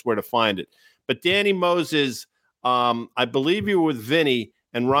the folks where to find it. But Danny Moses, I believe you were with Vinny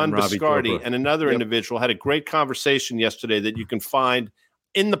and Ron Biscardi and another individual had a great conversation yesterday that you can find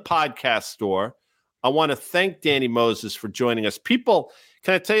in the podcast store. I want to thank Danny Moses for joining us. People,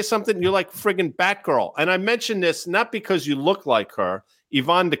 can I tell you something? You're like friggin' Batgirl. And I mention this not because you look like her.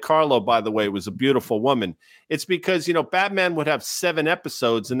 Yvonne DiCarlo, by the way, was a beautiful woman. It's because, Batman would have 7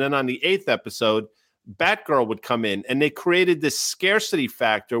 episodes, and then on the 8th episode, Batgirl would come in, and they created this scarcity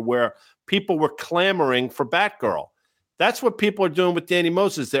factor where people were clamoring for Batgirl. That's what people are doing with Danny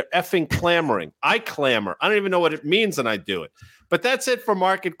Moses. They're effing clamoring. I clamor. I don't even know what it means, and I do it. But that's it for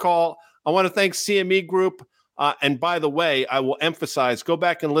Market Call. I want to thank CME Group. And by the way, I will emphasize, go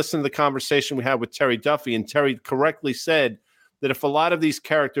back and listen to the conversation we had with Terry Duffy, and Terry correctly said that if a lot of these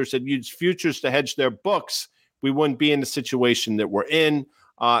characters had used futures to hedge their books, we wouldn't be in the situation that we're in.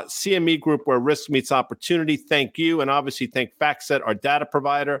 CME Group, where risk meets opportunity. Thank you. And obviously thank FactSet, our data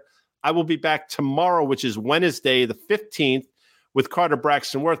provider. I will be back tomorrow, which is Wednesday, the 15th, with Carter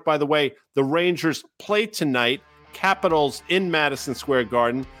Braxton Worth. By the way, the Rangers play tonight, Capitals in Madison Square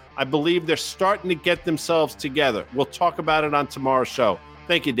Garden. I believe they're starting to get themselves together. We'll talk about it on tomorrow's show.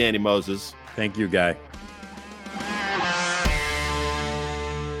 Thank you, Danny Moses. Thank you, Guy.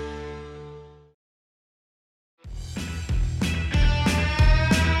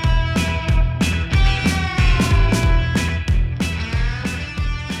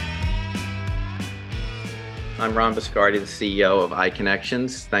 I'm Ron Biscardi, the CEO of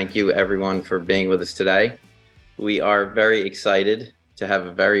iConnections. Thank you, everyone, for being with us today. We are very excited to have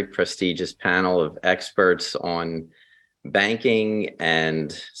a very prestigious panel of experts on banking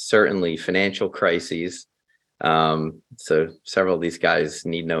and certainly financial crises. So several of these guys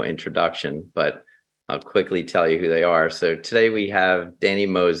need no introduction, but I'll quickly tell you who they are. So today we have Danny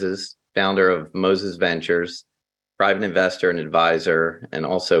Moses, founder of Moses Ventures, private investor and advisor, and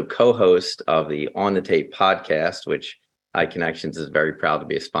also co-host of the On the Tape podcast, which iConnections is very proud to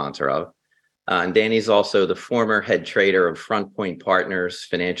be a sponsor of. And Danny's also the former head trader of Front Point Partners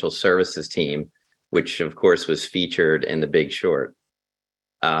financial services team, which of course was featured in The Big Short.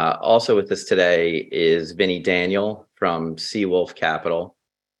 Also with us today is Vinny Daniel from Seawolf Capital,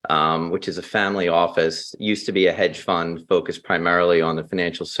 which is a family office, used to be a hedge fund focused primarily on the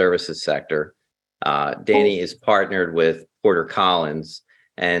financial services sector. Danny is partnered with Porter Collins,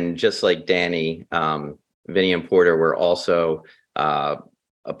 and just like Danny, Vinny and Porter were also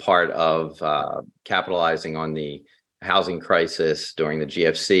a part of capitalizing on the housing crisis during the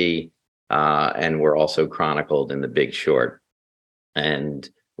GFC, and were also chronicled in The Big Short. And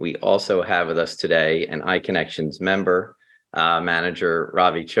we also have with us today an iConnections member, manager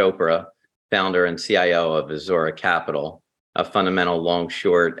Ravi Chopra, founder and CIO of Azora Capital, a fundamental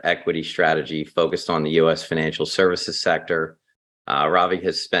long-short equity strategy focused on the U.S. financial services sector. Ravi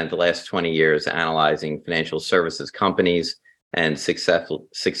has spent the last 20 years analyzing financial services companies and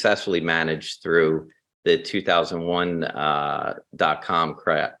successfully managed through the 2001 dot-com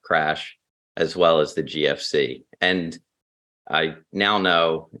crash, as well as the GFC. And I now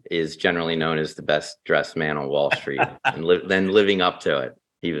know is generally known as the best dressed man on Wall Street, and then living up to it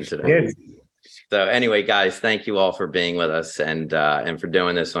even today. Yes. So anyway, guys, thank you all for being with us and for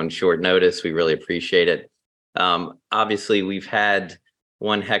doing this on short notice. We really appreciate it. Obviously, we've had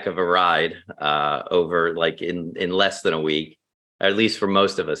one heck of a ride over like in less than a week. At least for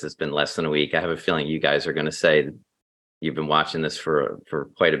most of us, it's been less than a week. I have a feeling you guys are going to say that you've been watching this for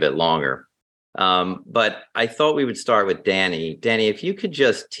quite a bit longer. But I thought we would start with Danny. Danny, if you could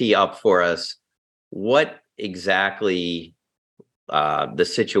just tee up for us what exactly the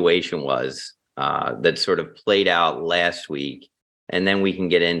situation was that sort of played out last week, and then we can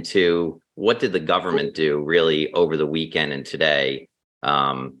get into what did the government do really over the weekend and today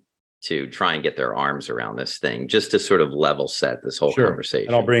to try and get their arms around this thing, just to sort of level set this whole conversation.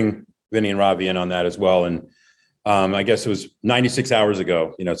 And I'll bring Vinny and Ravi in on that as well. And I guess it was 96 hours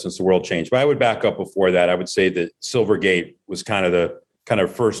ago, since the world changed. But I would back up before that. I would say that Silvergate was kind of the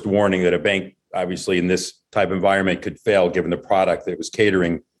first warning that a bank, obviously in this type of environment, could fail given the product that it was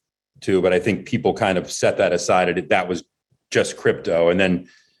catering to. But I think people kind of set that aside. That was just crypto. And then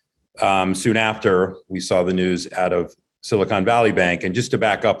soon after, we saw the news out of Silicon Valley Bank. And just to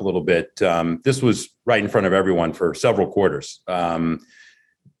back up a little bit, this was right in front of everyone for several quarters.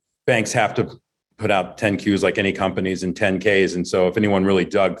 Banks have to put out 10Qs like any companies and 10Ks. And so if anyone really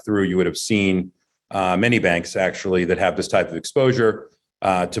dug through, you would have seen many banks actually that have this type of exposure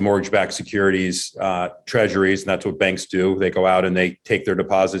to mortgage-backed securities, treasuries, and that's what banks do. They go out and they take their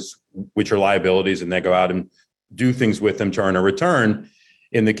deposits, which are liabilities, and they go out and do things with them to earn a return.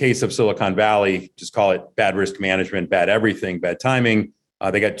 In the case of Silicon Valley, just call it bad risk management, bad everything, bad timing.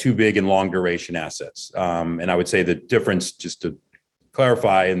 They got too big and long duration assets. And I would say the difference, just to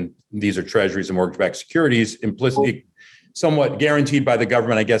clarify, and these are treasuries and mortgage-backed securities, implicitly somewhat guaranteed by the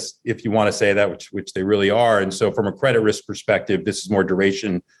government, I guess, if you want to say that, which they really are. And so from a credit risk perspective, this is more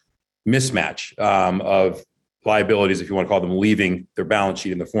duration mismatch of liabilities, if you want to call them, leaving their balance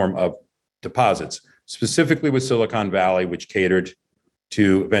sheet in the form of deposits, specifically with Silicon Valley, which catered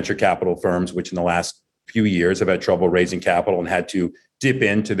to venture capital firms, which in the last few years have had trouble raising capital and had to dip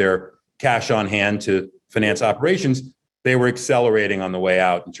into their cash on hand to finance operations. They were accelerating on the way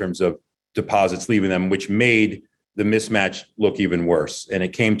out in terms of deposits leaving them, which made the mismatch look even worse. And it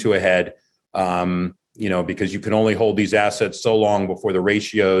came to a head, because you can only hold these assets so long before the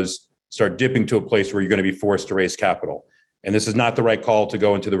ratios start dipping to a place where you're going to be forced to raise capital. And this is not the right call to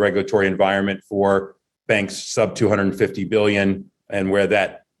go into the regulatory environment for banks sub 250 billion and where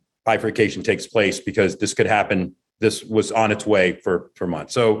that bifurcation takes place, because this could happen. This was on its way for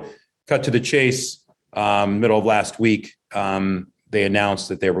months. So cut to the chase, middle of last week, they announced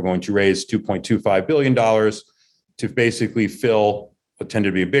that they were going to raise $2.25 billion to basically fill what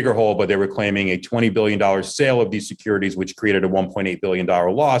tended to be a bigger hole, but they were claiming a $20 billion sale of these securities, which created a $1.8 billion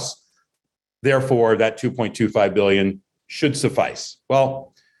loss. Therefore, that $2.25 billion should suffice.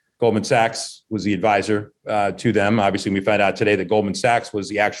 Well, Goldman Sachs was the advisor to them. Obviously, we found out today that Goldman Sachs was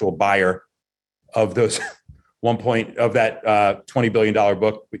the actual buyer of those $20 billion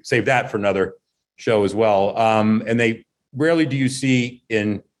book. We saved that for another show as well. And they rarely do you see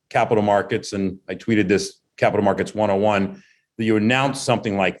in capital markets, and I tweeted this, Capital Markets 101, that you announce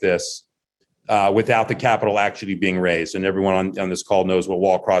something like this without the capital actually being raised. And everyone on this call knows what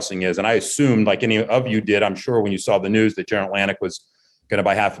wall crossing is. And I assumed, like any of you did, I'm sure when you saw the news that General Atlantic was going to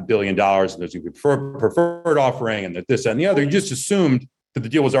buy $500 million and there's a preferred offering and that this and the other, you just assumed that the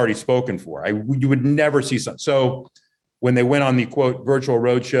deal was already spoken for. You would never see something. So when they went on the, quote, virtual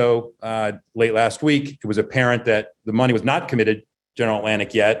roadshow late last week, it was apparent that the money was not committed General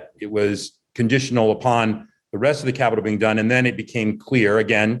Atlantic yet. It was conditional upon the rest of the capital being done. And then it became clear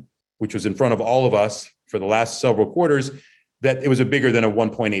again, which was in front of all of us for the last several quarters, that it was a bigger than a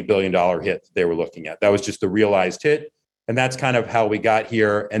 $1.8 billion hit they were looking at. That was just the realized hit. And that's kind of how we got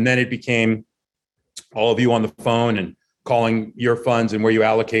here. And then it became all of you on the phone and calling your funds and where you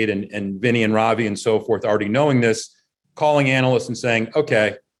allocate, and Vinny and Ravi and so forth, already knowing this, calling analysts and saying,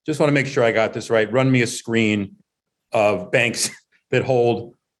 okay, just want to make sure I got this right. Run me a screen of banks that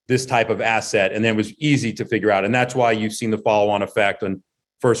hold this type of asset. And then it was easy to figure out. And that's why you've seen the follow-on effect on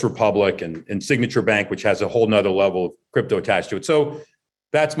First Republic and Signature Bank, which has a whole nother level of crypto attached to it. So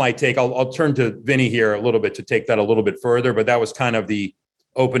that's my take. I'll turn to Vinny here a little bit to take that a little bit further, but that was kind of the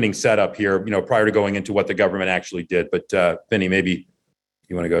opening setup here, prior to going into what the government actually did. But Vinny, maybe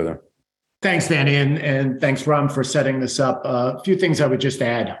you want to go there. Thanks, Danny, and thanks, Ram, for setting this up. A few things I would just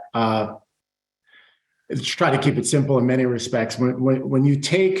add. Let's try to keep it simple in many respects. When you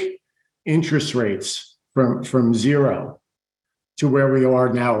take interest rates from zero to where we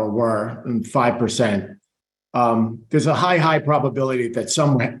are now, or were, 5%, there's a high probability that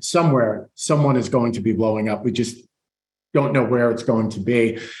somewhere someone is going to be blowing up. We just don't know where it's going to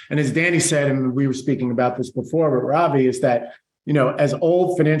be. And as Danny said, and we were speaking about this before with Ravi, is that as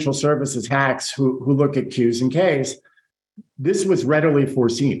old financial services hacks who look at Qs and Ks, this was readily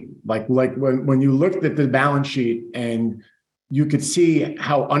foreseen. Like when you looked at the balance sheet and you could see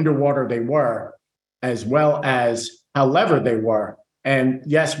how underwater they were, as well as how levered they were. And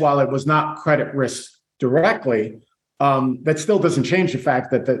yes, while it was not credit risk directly, that still doesn't change the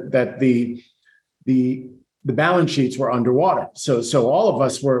fact that the balance sheets were underwater. So all of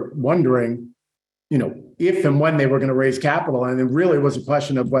us were wondering, if and when they were going to raise capital. And it really was a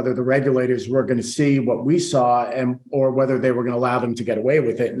question of whether the regulators were going to see what we saw or whether they were going to allow them to get away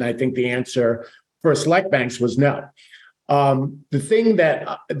with it. And I think the answer for select banks was no. The thing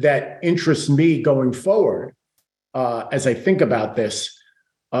that interests me going forward, as I think about this,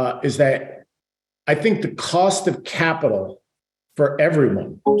 is that I think the cost of capital for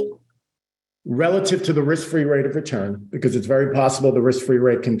everyone relative to the risk-free rate of return, because it's very possible the risk-free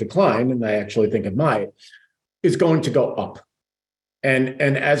rate can decline, and I actually think it might, is going to go up. And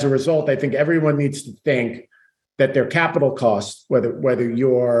as a result, I think everyone needs to think that their capital costs, whether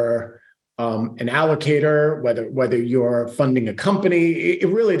you're an allocator, whether you're funding a company, it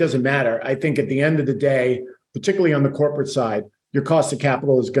really doesn't matter. I think at the end of the day, particularly on the corporate side, your cost of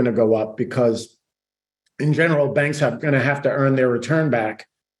capital is going to go up because, in general, banks are going to have to earn their return back.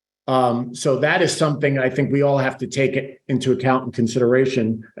 So that is something I think we all have to take into account and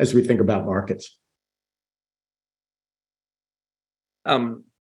consideration as we think about markets.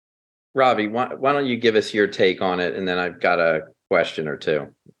 Ravi, why don't you give us your take on it, and then I've got a question or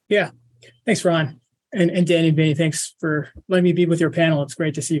two. Yeah, thanks, Ron, and Danny and Vinny. Thanks for letting me be with your panel. It's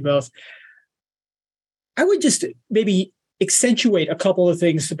great to see you both. I would just maybe accentuate a couple of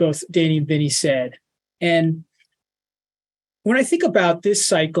things that both Danny and Vinny said. And when I think about this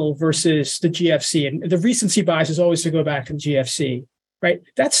cycle versus the GFC, and the recency bias is always to go back to the GFC, right?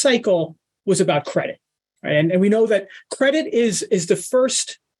 That cycle was about credit, right? And we know that credit is the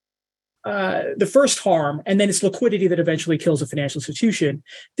first harm, and then it's liquidity that eventually kills a financial institution.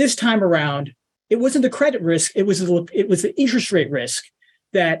 This time around, it wasn't the credit risk; it was the interest rate risk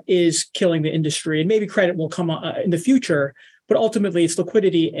that is killing the industry. And maybe credit will come in the future, but ultimately it's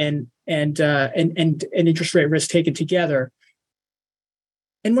liquidity and interest rate risk taken together.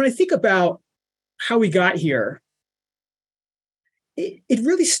 And when I think about how we got here, it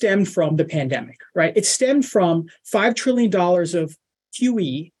really stemmed from the pandemic, right? It stemmed from $5 trillion of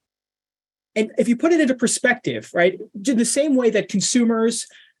QE. And if you put it into perspective, right, in the same way that consumers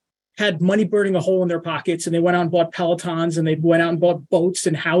had money burning a hole in their pockets and they went out and bought Pelotons and they went out and bought boats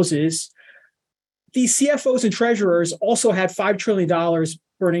and houses, these CFOs and treasurers also had $5 trillion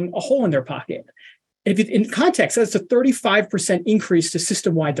burning a hole in their pocket. And if in context, that's a 35% increase to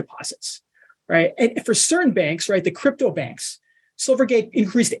system-wide deposits, right? And for certain banks, right, the crypto banks, Silvergate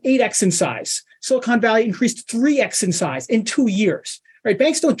increased 8x in size. Silicon Valley increased 3x in size in 2 years, right?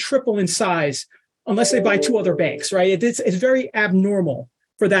 Banks don't triple in size unless they buy two other banks, right? It's very abnormal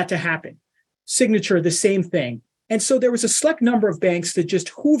for that to happen. Signature, the same thing. And so there was a select number of banks that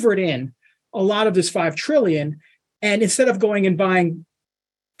just hoovered in a lot of this $5 trillion. And instead of going and buying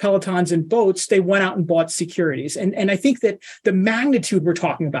Pelotons and boats, they went out and bought securities. And I think that the magnitude we're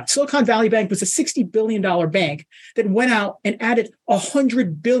talking about, Silicon Valley Bank was a $60 billion bank that went out and added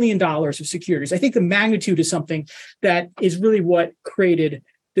 $100 billion of securities. I think the magnitude is something that is really what created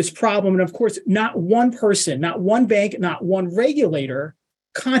this problem. And of course, not one person, not one bank, not one regulator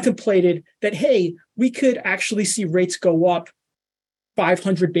contemplated that, hey, we could actually see rates go up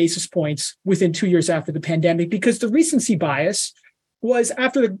 500 basis points within 2 years after the pandemic, because the recency bias was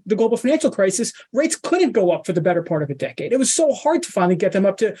after the global financial crisis, rates couldn't go up for the better part of a decade. It was so hard to finally get them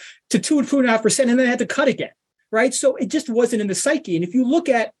up to 2 and 2.5%, and then they had to cut again, right? So it just wasn't in the psyche. And if you look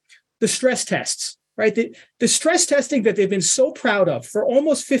at the stress tests, right, the stress testing that they've been so proud of for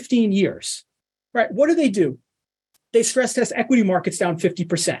almost 15 years, right, what do? They stress test equity markets down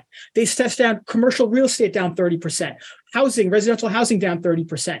 50%. They test down commercial real estate down 30%. Housing, residential housing down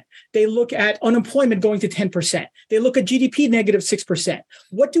 30%. They look at unemployment going to 10%. They look at GDP negative 6%.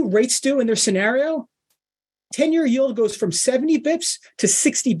 What do rates do in their scenario? 10-year yield goes from 70 bips to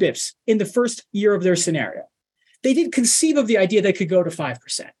 60 bips in the first year of their scenario. They didn't conceive of the idea they could go to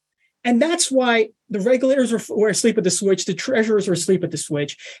 5%. And that's why the regulators were asleep at the switch, the treasurers were asleep at the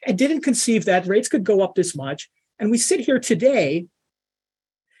switch, and didn't conceive that rates could go up this much. And we sit here today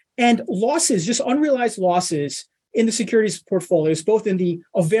and losses, just unrealized losses in the securities portfolios, both in the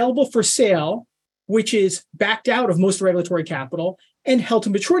available for sale, which is backed out of most regulatory capital, and held to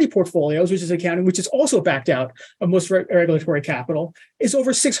maturity portfolios, which is accounting, which is also backed out of most regulatory capital, is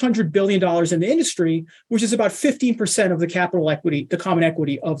over $600 billion in the industry, which is about 15% of the capital equity, the common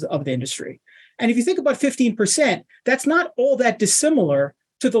equity of the industry. And if you think about 15%, that's not all that dissimilar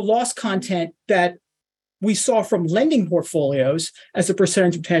to the loss content that we saw from lending portfolios as a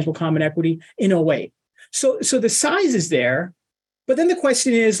percentage of tangible common equity in 2008. So the size is there, but then the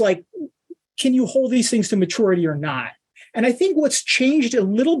question is, like, can you hold these things to maturity or not? And I think what's changed a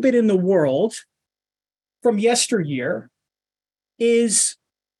little bit in the world from yesteryear is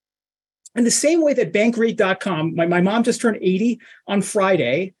in the same way that Bankrate.com, my mom just turned 80 on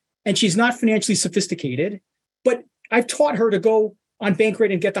Friday, and she's not financially sophisticated, but I've taught her to go on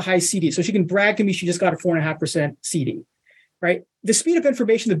Bankrate and get the high CD. So she can brag to me she just got a 4.5% CD, right? The speed of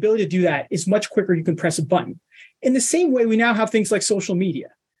information, the ability to do that is much quicker. You can press a button. In the same way, we now have things like social media.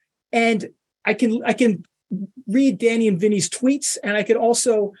 And I can read Danny and Vinny's tweets, and I can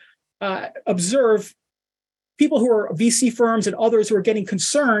also observe people who are VC firms and others who are getting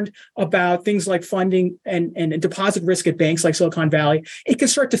concerned about things like funding and deposit risk at banks like Silicon Valley, it can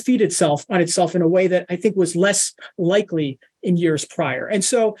start to feed itself on itself in a way that I think was less likely in years prior. And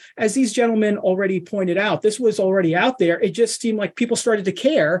so, as these gentlemen already pointed out, this was already out there. It just seemed like people started to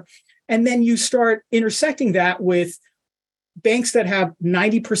care. And then you start intersecting that with banks that have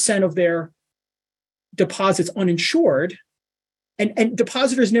 90% of their deposits uninsured. And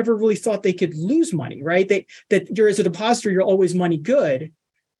depositors never really thought they could lose money, right? That you're, as a depositor, you're always money good.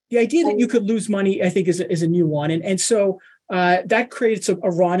 The idea that you could lose money, I think, is a new one. And so that creates a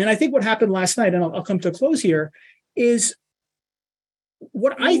run. And I think what happened last night, and I'll come to a close here, is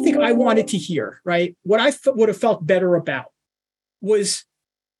what I think I wanted to hear, right? What I would have felt better about was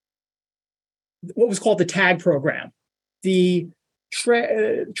what was called the TAG program, the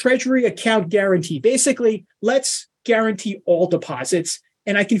Treasury Account Guarantee. Basically, let's guarantee all deposits,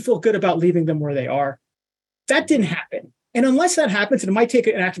 and I can feel good about leaving them where they are. That didn't happen. And unless that happens, and it might take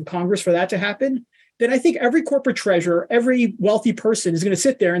an act of Congress for that to happen, then I think every corporate treasurer, every wealthy person is going to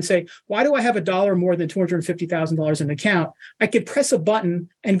sit there and say, why do I have $1 more than $250,000 in an account? I could press a button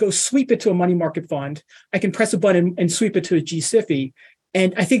and go sweep it to a money market fund. I can press a button and sweep it to a G-SIFI.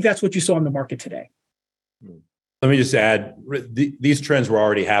 And I think that's what you saw in the market today. Let me just add, these trends were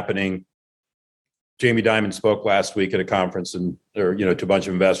already happening. Jamie Dimon spoke last week at a conference to a bunch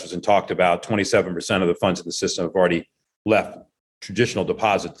of investors and talked about 27% of the funds in the system have already left traditional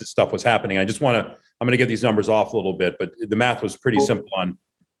deposits. This stuff was happening. I'm going to get these numbers off a little bit, but the math was pretty simple on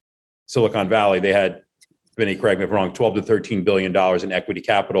Silicon Valley. They had, Vinny, correct me if I'm wrong, $12 to $13 billion in equity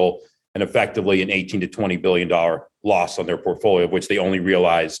capital and effectively an $18 to $20 billion loss on their portfolio, of which they only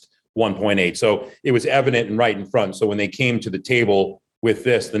realized 1.8. So it was evident and right in front. So when they came to the table with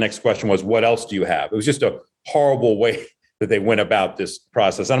this, the next question was, what else do you have? It was just a horrible way that they went about this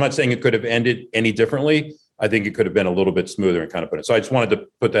process. I'm not saying it could have ended any differently. I think it could have been a little bit smoother and kind of put it. So I just wanted to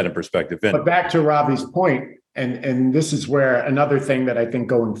put that in perspective. But back to Ravi's point, and this is where another thing that I think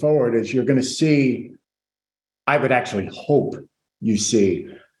going forward is you're going to see, I would actually hope you see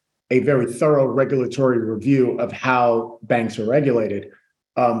a very thorough regulatory review of how banks are regulated.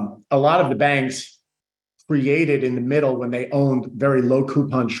 A lot of the banks created in the middle when they owned very low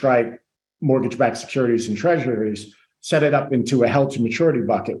coupon strike mortgage-backed securities and treasuries, set it up into a held to maturity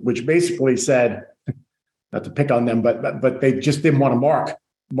bucket, which basically said, not to pick on them, but they just didn't want to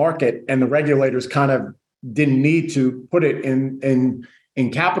mark it, and the regulators kind of didn't need to put it in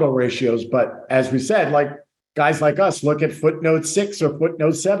capital ratios. But as we said, like guys like us look at footnote 6 or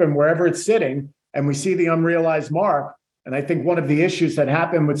footnote 7, wherever it's sitting, and we see the unrealized mark. And I think one of the issues that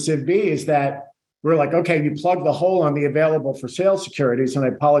happened with SVB is that we're like, okay, you plug the hole on the available for sale securities, and I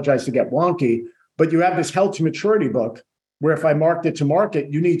apologize to get wonky, but you have this held to maturity book where if I marked it to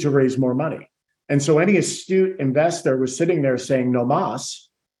market, you need to raise more money. And so any astute investor was sitting there saying, no mas,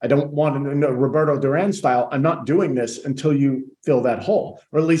 I don't want to know Roberto Duran style. I'm not doing this until you fill that hole.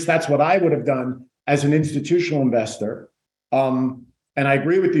 Or at least that's what I would have done as an institutional investor. And I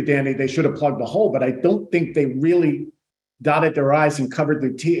agree with you, Danny, they should have plugged the hole, but I don't think they really dotted their I's and covered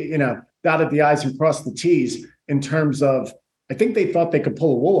the T, dotted the I's and crossed the T's in terms of, I think they thought they could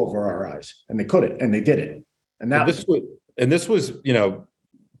pull a wool over our eyes, and they couldn't, and they did it. And this was,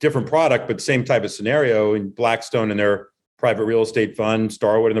 different product, but same type of scenario in Blackstone and their private real estate fund,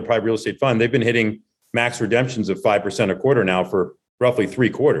 Starwood and their private real estate fund. They've been hitting max redemptions of 5% a quarter now for roughly 3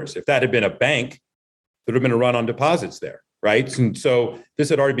 quarters. If that had been a bank, there would have been a run on deposits there, right? And so this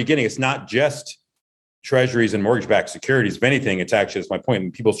had already beginning. It's not just treasuries and mortgage-backed securities. If anything, it's actually, it's my point,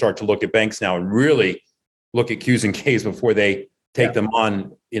 when people start to look at banks now and really look at Qs and Ks before they take them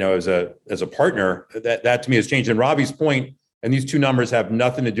on, as a partner, that to me has changed. And Ravi's point, and these two numbers have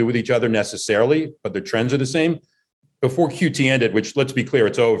nothing to do with each other necessarily, but the trends are the same. Before QT ended, which let's be clear,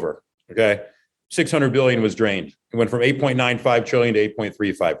 it's over. Okay. $600 billion was drained. It went from 8.95 trillion to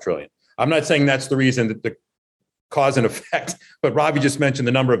 8.35 trillion. I'm not saying that's the reason that the cause and effect, but Ravi just mentioned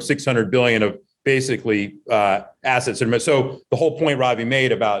the number of 600 billion of basically assets. And so the whole point Ravi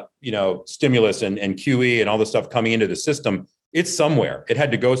made about, stimulus and QE and all the stuff coming into the system, it's somewhere. It had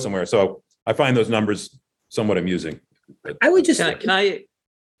to go somewhere. So I find those numbers somewhat amusing. I would just can I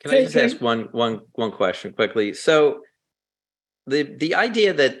just ask one question quickly? So the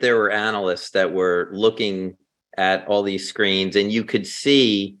idea that there were analysts that were looking at all these screens and you could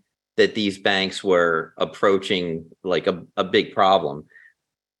see that these banks were approaching like a big problem.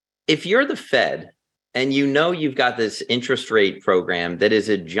 If you're the Fed and you've got this interest rate program that is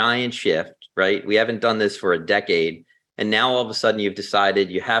a giant shift, right? We haven't done this for a decade. And now all of a sudden you've decided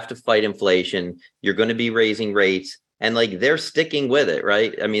you have to fight inflation. You're going to be raising rates. And like they're sticking with it,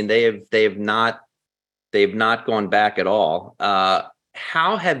 right? I mean, they have not They've not gone back at all.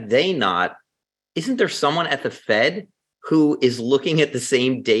 How have they not? Isn't there someone at the Fed who is looking at the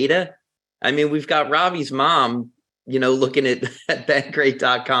same data? I mean, we've got Ravi's mom, looking at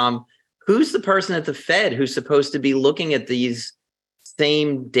bankrate.com. Who's the person at the Fed who's supposed to be looking at these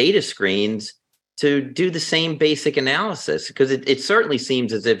same data screens to do the same basic analysis? Because it certainly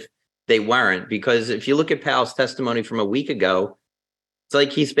seems as if they weren't, because if you look at Powell's testimony from a week ago, it's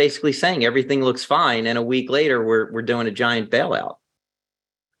like he's basically saying everything looks fine, and a week later we're doing a giant bailout.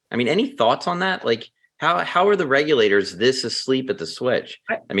 I mean, any thoughts on that? Like, how are the regulators this asleep at the switch?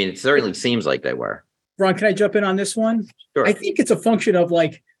 I mean, it certainly seems like they were. Ron, can I jump in on this one? Sure. I think it's a function of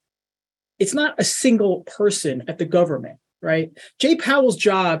it's not a single person at the government, right? Jay Powell's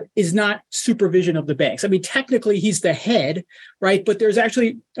job is not supervision of the banks. I mean, technically he's the head, right? But there's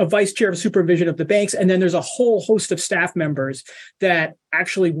actually a vice chair of supervision of the banks. And then there's a whole host of staff members that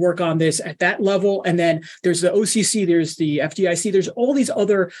actually work on this at that level. And then there's the OCC, there's the FDIC, there's all these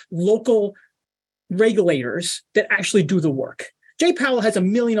other local regulators that actually do the work. Jay Powell has a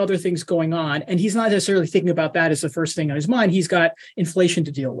million other things going on, and he's not necessarily thinking about that as the first thing on his mind. He's got inflation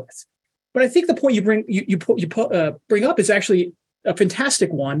to deal with. But I think the point you bring up is actually a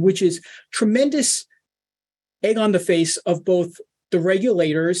fantastic one, which is tremendous egg on the face of both the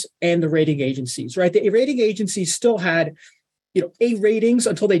regulators and the rating agencies, right? The rating agencies still had, A ratings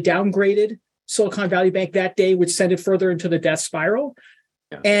until they downgraded Silicon Valley Bank that day, which sent it further into the death spiral.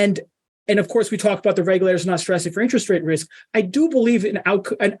 Yeah. And of course, we talk about the regulators not stressing for interest rate risk. I do believe an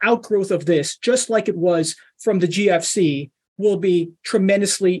outgrowth of this, just like it was from the GFC, will be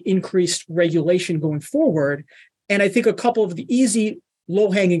tremendously increased regulation going forward. And I think a couple of the easy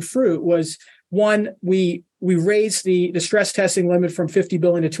low-hanging fruit was, one, we raised the stress testing limit from $50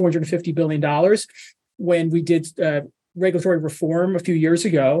 billion to $250 billion when we did regulatory reform a few years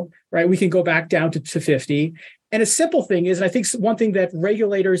ago, right? We can go back down to 50. And a simple thing is, and I think one thing that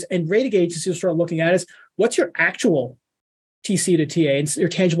regulators and rating agencies will start looking at is, what's your actual TC to TA and your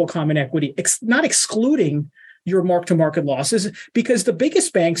tangible common equity, not excluding your mark-to-market losses, because the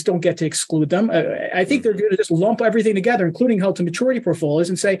biggest banks don't get to exclude them. I think they're going to just lump everything together, including held-to-maturity portfolios,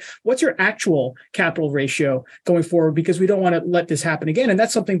 and say, what's your actual capital ratio going forward? Because we don't want to let this happen again. And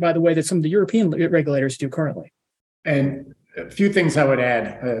that's something, by the way, that some of the European regulators do currently. And a few things I would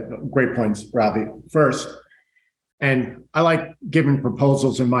add. Great points, Ravi. First, and I like giving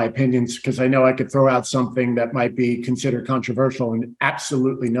proposals in my opinions because I know I could throw out something that might be considered controversial, and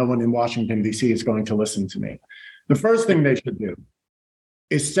absolutely no one in Washington, D.C. is going to listen to me. The first thing they should do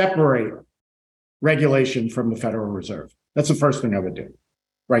is separate regulation from the Federal Reserve. That's the first thing I would do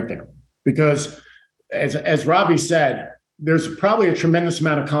right there. Because as Ravi said, there's probably a tremendous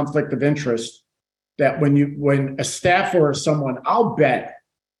amount of conflict of interest that when a staffer or someone, I'll bet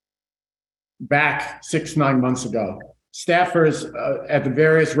back 6-9 months ago, staffers at the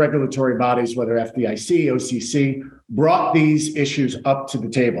various regulatory bodies, whether FDIC, OCC, brought these issues up to the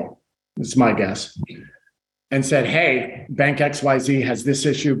table. It's my guess. And said, hey, Bank XYZ has this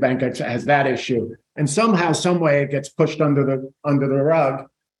issue, Bank X has that issue. And somehow, some way it gets pushed under the rug,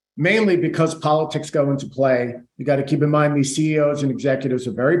 mainly because politics go into play. You got to keep in mind these CEOs and executives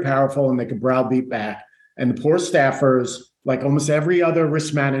are very powerful and they can browbeat back. And the poor staffers, like almost every other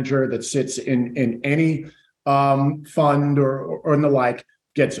risk manager that sits in any fund or in the like,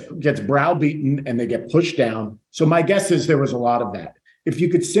 gets browbeaten and they get pushed down. So my guess is there was a lot of that. If you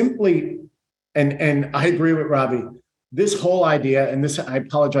could simply, and I agree with Ravi, this whole idea, and this, I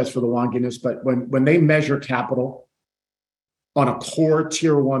apologize for the wonkiness, but when they measure capital on a core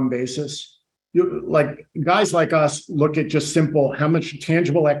tier one basis, like guys like us look at just simple, how much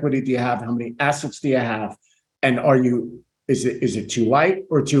tangible equity do you have? How many assets do you have? And is it too light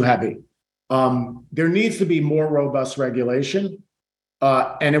or too heavy? There needs to be more robust regulation.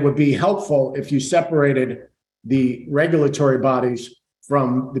 And it would be helpful if you separated the regulatory bodies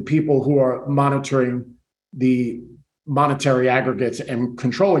from the people who are monitoring the monetary aggregates and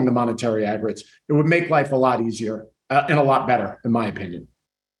controlling the monetary aggregates. It would make life a lot easier and a lot better, in my opinion.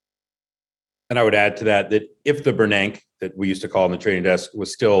 And I would add to that if the Bernanke that we used to call on the trading desk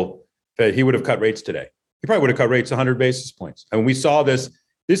was still Fed, he would have cut rates today. He probably would have cut rates 100 basis points. And we saw this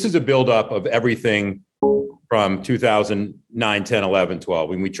is a buildup of everything from 2009, 10, 11, 12.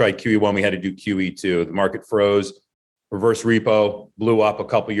 When we tried QE1, we had to do QE2. The market froze. Reverse repo blew up a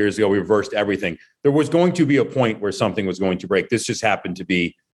couple of years ago. We reversed everything. There was going to be a point where something was going to break. This just happened to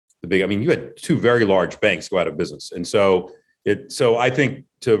be the big. I mean, you had two very large banks go out of business, and so I think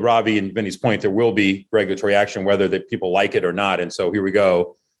to Ravi and Vinny's point, there will be regulatory action, whether that people like it or not. And so here we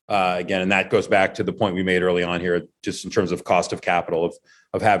go. again, and that goes back to the point we made early on here, just in terms of cost of capital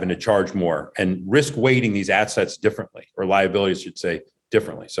of having to charge more and risk weighting these assets differently, or liabilities, should say,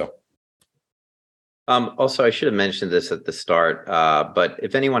 differently. So. Also, I should have mentioned this at the start, but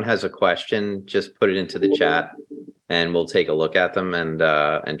if anyone has a question, just put it into the chat and we'll take a look at them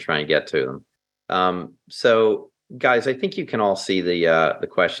and try and get to them. So guys, I think you can all see the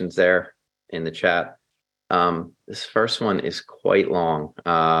questions there in the chat. This first one is quite long.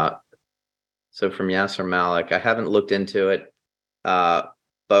 So from Yasser Malik, I haven't looked into it,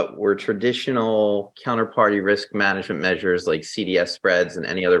 but were traditional counterparty risk management measures like CDS spreads and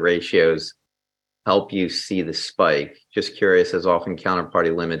any other ratios help you see the spike? Just curious, as often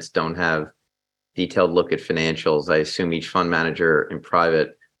counterparty limits don't have detailed look at financials. I assume each fund manager in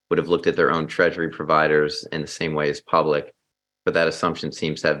private would have looked at their own treasury providers in the same way as public, but that assumption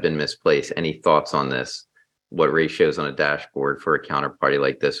seems to have been misplaced. Any thoughts on this? What ratios on a dashboard for a counterparty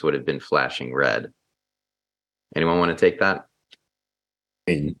like this would have been flashing red? Anyone want to take that?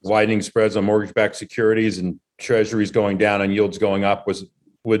 Widening spreads on mortgage-backed securities and treasuries going down and yields going up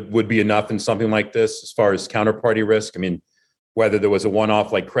would be enough in something like this as far as counterparty risk. I mean, whether there was a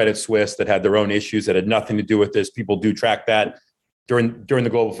one-off like Credit Suisse that had their own issues that had nothing to do with this, people do track that. During the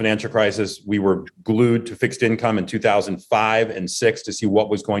global financial crisis, we were glued to fixed income in 2005 and 2006 to see what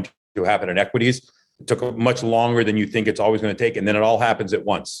was going to happen in equities. It took much longer than you think it's always going to take, and then it all happens at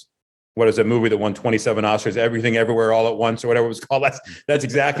once. What is that movie that won 27 Oscars? Everything, Everywhere, All at Once, or whatever it was called. That's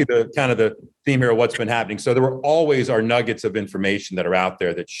exactly the kind of the theme here of what's been happening. So there always are nuggets of information that are out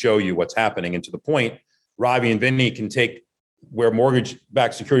there that show you what's happening. And to the point, Ravi and Vinny can take where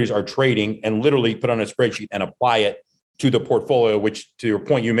mortgage-backed securities are trading and literally put on a spreadsheet and apply it to the portfolio, which, to your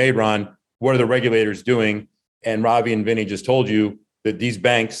point you made, Ron, what are the regulators doing? And Ravi and Vinny just told you that these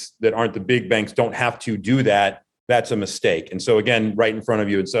banks that aren't the big banks don't have to do that. That's a mistake. And so again, right in front of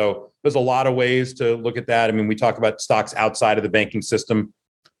you. And so there's a lot of ways to look at that. I mean, we talk about stocks outside of the banking system.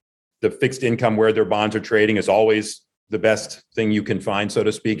 The fixed income where their bonds are trading is always the best thing you can find, so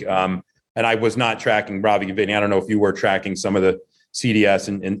to speak. And I was not tracking, Ravi and Vinny, I don't know if you were tracking some of the CDS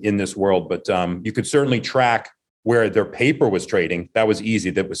in this world, but you could certainly track where their paper was trading. That was easy.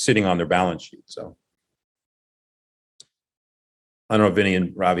 That was sitting on their balance sheet. So I don't know if Vinny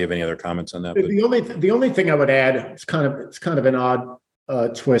and Ravi have any other comments on that. But. The only thing I would add, it's kind of an odd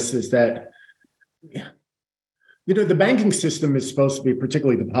twist, is that the banking system is supposed to be,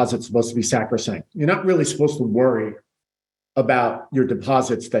 particularly deposits, supposed to be sacrosanct. You're not really supposed to worry about your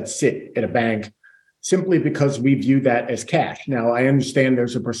deposits that sit at a bank simply because we view that as cash. Now, I understand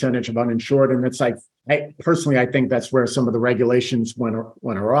there's a percentage of uninsured, and it's like, I think that's where some of the regulations went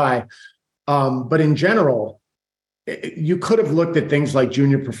awry. But in general, you could have looked at things like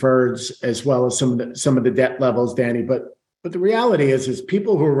junior preferreds as well as some of the debt levels, Danny. But the reality is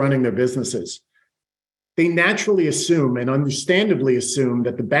people who are running their businesses, they naturally assume and understandably assume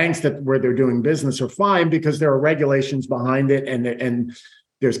that the banks where they're doing business are fine because there are regulations behind it, and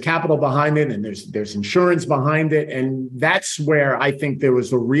there's capital behind it, and there's insurance behind it. And that's where I think there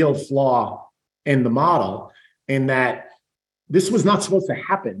was a real flaw in the model, in that this was not supposed to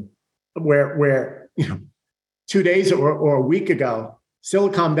happen, where 2 days or a week ago,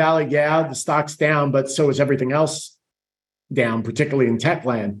 Silicon Valley, the stock's down, but so is everything else down, particularly in tech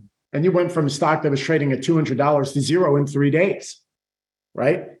land. And you went from a stock that was trading at $200 to zero in 3 days,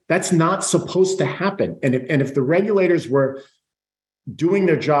 right? That's not supposed to happen. And if the regulators were doing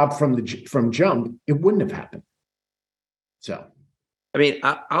their job from jump, it wouldn't have happened. So, I mean,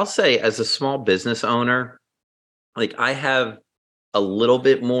 I'll say, as a small business owner, like, I have a little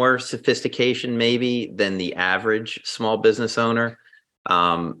bit more sophistication maybe than the average small business owner.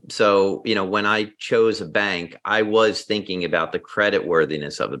 So, when I chose a bank, I was thinking about the credit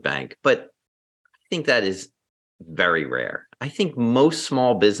worthiness of a bank, but I think that is very rare. I think most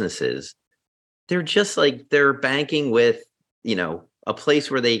small businesses, they're just like, they're banking with, a place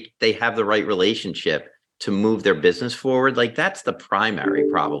where they have the right relationship to move their business forward. Like, that's the primary,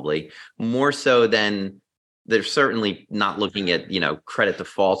 probably more so than they're certainly not looking at, credit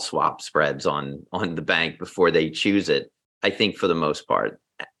default swap spreads on the bank before they choose it. I think for the most part,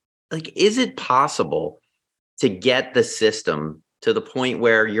 like, is it possible to get the system to the point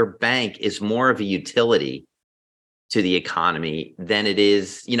where your bank is more of a utility to the economy than it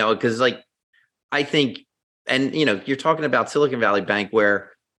is, because, like, I think, and, you're talking about Silicon Valley Bank,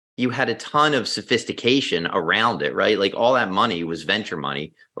 where you had a ton of sophistication around it, right? Like, all that money was venture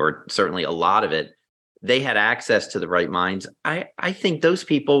money, or certainly a lot of it. They had access to the right minds. I think those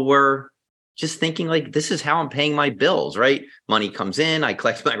people were just thinking, like, this is how I'm paying my bills, right? Money comes in, I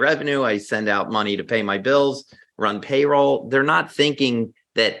collect my revenue, I send out money to pay my bills, run payroll. They're not thinking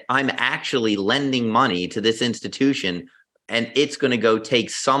that I'm actually lending money to this institution and it's going to go take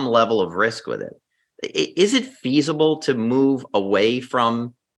some level of risk with it. Is it feasible to move away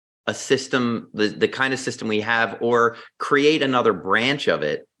from a system, the kind of system we have, or create another branch of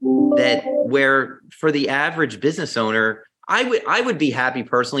it that where for the average business owner, I would be happy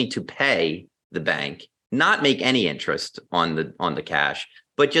personally to pay the bank, not make any interest on the cash,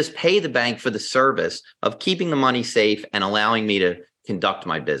 but just pay the bank for the service of keeping the money safe and allowing me to conduct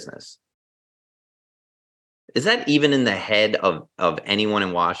my business. Is that even in the head of anyone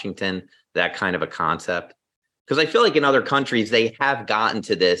in Washington, that kind of a concept? Because I feel like in other countries, they have gotten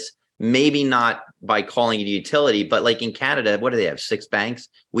to this, maybe not by calling it a utility, but like in Canada, what do they have? 6 banks?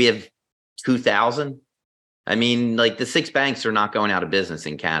 We have 2,000. I mean, like the 6 banks are not going out of business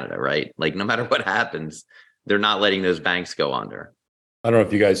in Canada, right? Like no matter what happens, they're not letting those banks go under. I don't know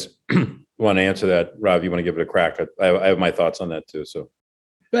if you guys want to answer that. Rob, you want to give it a crack? I have my thoughts on that too. So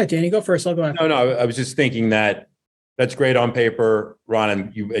go ahead, Danny, go first. I'll go on. No, I was just thinking that's great on paper, Ron,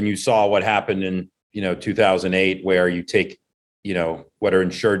 and you saw what happened in 2008, where you take what are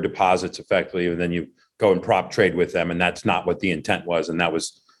insured deposits effectively, and then you go and prop trade with them, and that's not what the intent was, and that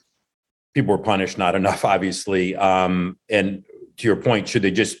was people were punished, not enough, obviously. And to your point, should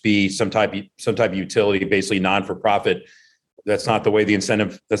they just be some type of utility, basically non-for-profit? That's not the way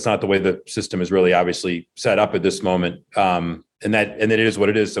that's not the way the system is really obviously set up at this moment. And it is what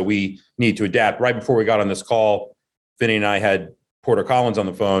it is. So we need to adapt. Right before we got on this call, Vinny and I had Porter Collins on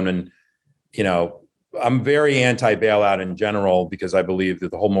the phone, and I'm very anti-bailout in general because I believe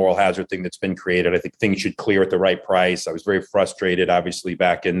that the whole moral hazard thing that's been created, I think things should clear at the right price. I was very frustrated, obviously,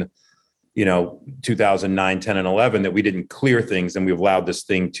 back in 2009, 10, and 11, that we didn't clear things and we've allowed this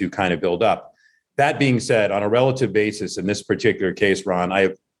thing to kind of build up. That being said, on a relative basis, in this particular case, Ron, I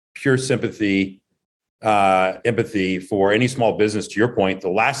have pure sympathy, empathy for any small business. To your point, the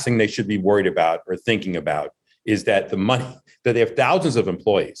last thing they should be worried about or thinking about is that the money that they have thousands of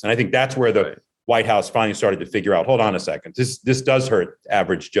employees. And I think that's where the White House finally started to figure out, hold on a second, this does hurt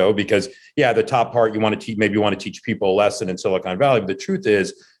average Joe, because the top part, you want to maybe you want to teach people a lesson in Silicon Valley. But the truth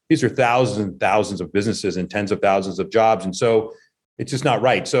is, these are thousands and thousands of businesses and tens of thousands of jobs. And so it's just not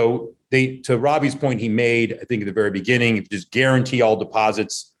right. So to Robbie's point he made, I think at the very beginning, if you just guarantee all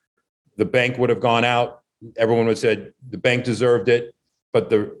deposits, the bank would have gone out. Everyone would have said the bank deserved it. But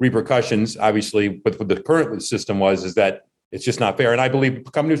the repercussions, obviously, with what the current system is that it's just not fair. And I believe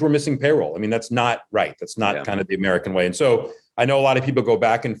companies were missing payroll. I mean, that's not right. That's not kind of the American way. And so I know a lot of people go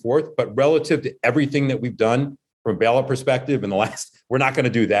back and forth, but relative to everything that we've done from a bailout perspective in the last, we're not going to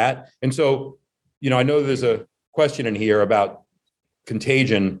do that. And so, I know there's a question in here about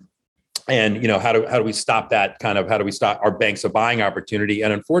contagion and, how do we stop that how do we stop our banks a buying opportunity?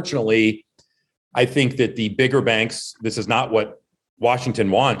 And unfortunately, I think that the bigger banks, this is not what Washington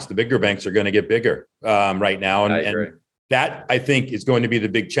wants. The bigger banks are going to get bigger right now. And that, I think, is going to be the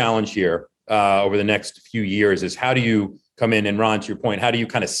big challenge here over the next few years, is how do you come in, and Ron, to your point, how do you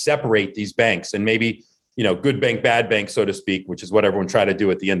kind of separate these banks and maybe, good bank, bad bank, so to speak, which is what everyone tried to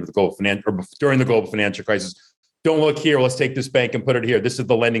do at the end of the global financial, or during the global financial crisis. Don't look here. Let's take this bank and put it here. This is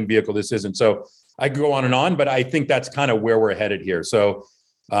the lending vehicle. This isn't. So I could go on, but I think that's kind of where we're headed here. So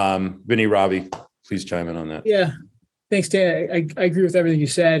Vinny, Ravi, please chime in on that. Yeah. Thanks, Dan. I agree with everything you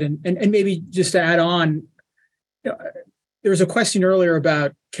said. And maybe just to add on, there was a question earlier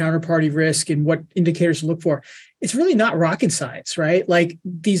about counterparty risk and what indicators to look for. It's really not rocket science, right? Like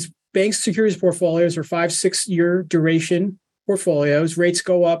these bank securities portfolios are 5-6 year duration portfolios. Rates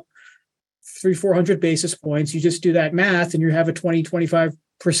go up 300-400 basis points. You just do that math and you have a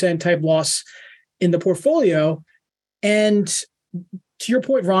 20-25% type loss in the portfolio. And to your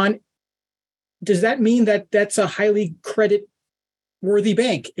point, Ron, does that mean that that's a highly credit worthy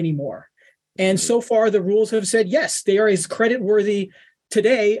bank anymore? And so far, the rules have said, yes, they are as credit worthy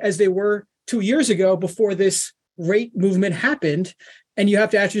today as they were 2 years ago before this rate movement happened. And you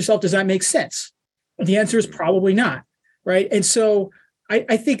have to ask yourself, does that make sense? The answer is probably not, right? And so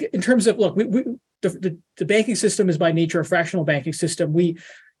I think in terms of, look, the banking system is by nature a fractional banking system.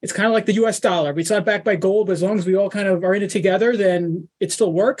 It's kind of like the US dollar. It's not backed by gold, but as long as we all kind of are in it together, then it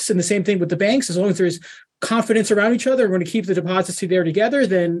still works. And the same thing with the banks. As long as there's confidence around each other, we're going to keep the deposits there together,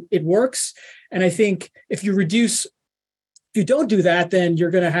 then it works. And I think if you don't do that, then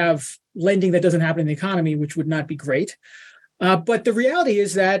you're going to have lending that doesn't happen in the economy, which would not be great. But the reality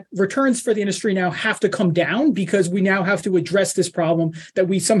is that returns for the industry now have to come down because we now have to address this problem that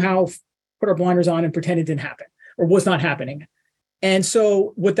we somehow put our blinders on and pretend it didn't happen or was not happening. And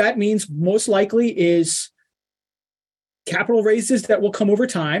so what that means most likely is capital raises that will come over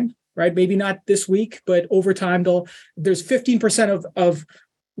time. right? Maybe not this week, but over time, there's 15% of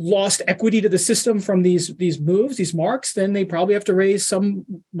lost equity to the system from these moves, these marks. Then they probably have to raise some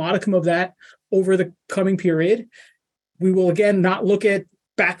modicum of that over the coming period. We will again not look at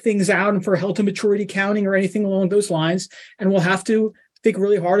back things out for held to maturity counting or anything along those lines, and we'll have to think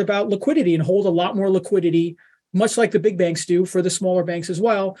really hard about liquidity and hold a lot more liquidity, much like the big banks do for the smaller banks as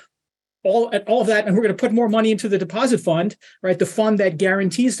well. All of that, and we're going to put more money into the deposit fund, right? The fund that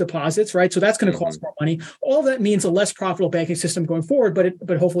guarantees deposits, right? So that's going to cost more money. All of that means a less profitable banking system going forward,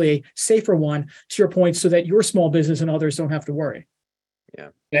 but hopefully a safer one, to your point, so that your small business and others don't have to worry.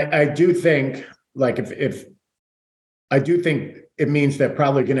 Yeah, I do think, like, if I do think it means they're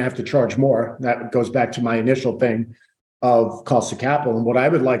probably going to have to charge more. That goes back to my initial thing of cost of capital. And what I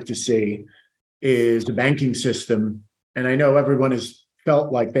would like to see is the banking system. And I know everyone has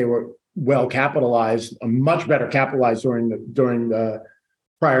felt like they were well capitalized, much better capitalized during the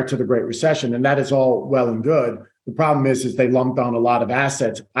prior to the Great Recession, and that is all well and good. The problem is they lumped on a lot of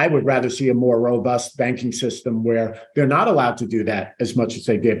assets. I would rather see a more robust banking system where they're not allowed to do that as much as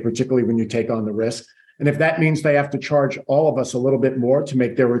they did, particularly when you take on the risk. And if that means they have to charge all of us a little bit more to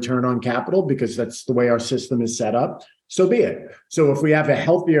make their return on capital, because that's the way our system is set up, so be it. So if we have a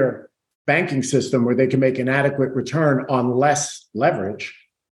healthier banking system where they can make an adequate return on less leverage,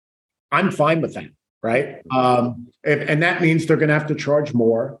 I'm fine with that, right? And that means they're going to have to charge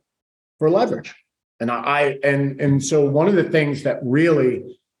more for leverage. And so one of the things that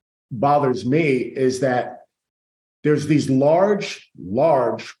really bothers me is that there's these large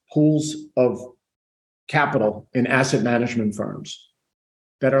pools of capital in asset management firms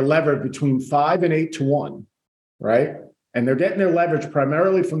that are levered between 5 and 8 to 1, right? And they're getting their leverage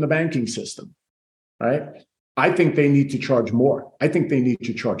primarily from the banking system, right? I think they need to charge more. I think they need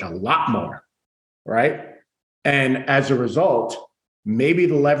to charge a lot more, right? And as a result, maybe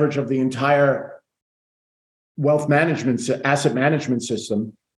the leverage of the entire wealth management, asset management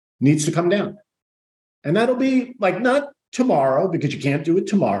system needs to come down. And that'll be like not tomorrow, because you can't do it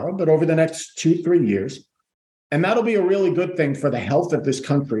tomorrow, but over the next 2-3 years. And that'll be a really good thing for the health of this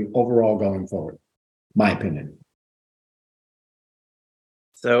country overall going forward, my opinion.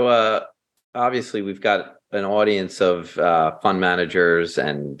 So obviously we've got an audience of fund managers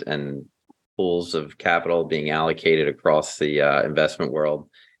and pools of capital being allocated across the investment world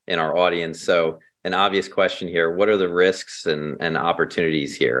in our audience. So an obvious question here: what are the risks and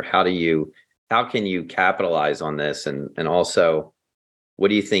opportunities here? How can you capitalize on this? And also, what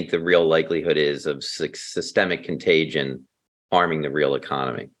do you think the real likelihood is of systemic contagion harming the real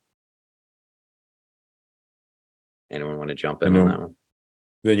economy? Anyone want to jump in on that one?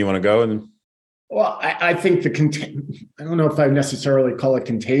 Then you want to go? And well, I think I don't know if I necessarily call it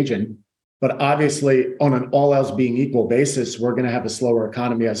contagion, but obviously on an all else being equal basis, we're going to have a slower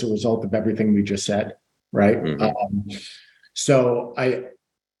economy as a result of everything we just said, right? Mm-hmm. So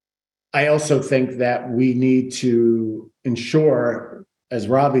I also think that we need to ensure, as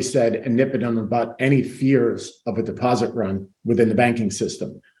Ravi said, and nip it on about any fears of a deposit run within the banking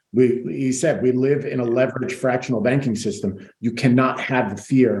system. He said we live in a leveraged fractional banking system. You cannot have the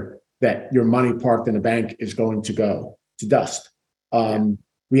fear that your money parked in a bank is going to go to dust.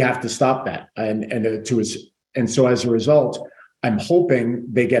 We have to stop that. And so as a result, I'm hoping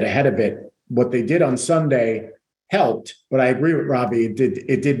they get ahead of it. What they did on Sunday helped, but I agree with Ravi.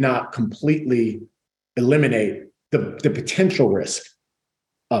 It did not completely eliminate the potential risk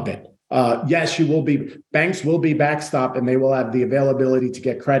of it. Yes, banks will be backstopped, and they will have the availability to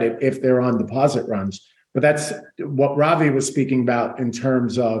get credit if they're on deposit runs. But that's what Ravi was speaking about in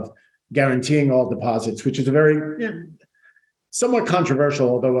terms of guaranteeing all deposits, which is a very somewhat controversial,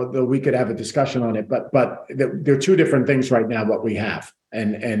 although we could have a discussion on it. But there are two different things right now, what we have,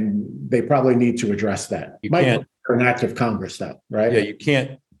 and they probably need to address that. You can't an act of Congress, though, right? Yeah, you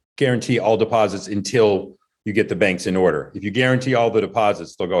can't guarantee all deposits until you get the banks in order. If you guarantee all the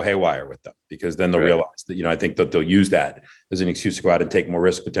deposits, they'll go haywire with them, because then they'll realize that, I think that they'll use that as an excuse to go out and take more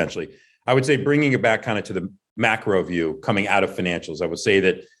risk potentially. I would say, bringing it back kind of to the macro view coming out of financials, I would say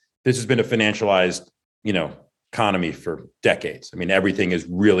that this has been a financialized, economy for decades. I mean, everything is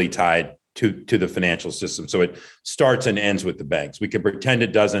really tied to the financial system. So it starts and ends with the banks. We can pretend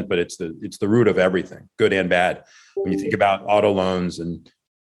it doesn't, but it's the root of everything, good and bad. When you think about auto loans and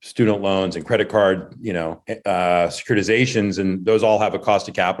student loans and credit card, securitizations, and those all have a cost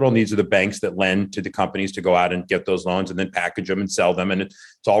of capital. And these are the banks that lend to the companies to go out and get those loans and then package them and sell them. And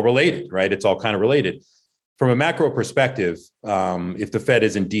it's all related, right? It's all kind of related. From a macro perspective, if the Fed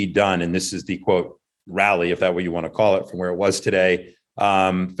is indeed done, and this is the quote rally, if that's what you want to call it, from where it was today,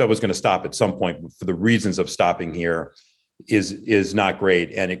 Fed was going to stop at some point for the reasons of stopping here. is not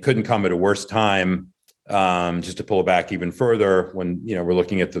great, and it couldn't come at a worse time. Just to pull it back even further, when we're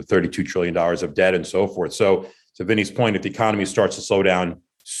looking at the $32 trillion of debt and so forth. So to Vinny's point, if the economy starts to slow down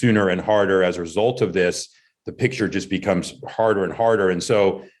sooner and harder as a result of this, the picture just becomes harder and harder. And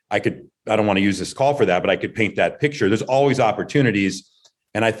so I don't want to use this call for that, but I could paint that picture. There's always opportunities.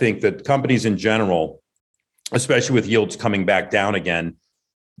 And I think that companies in general, especially with yields coming back down again,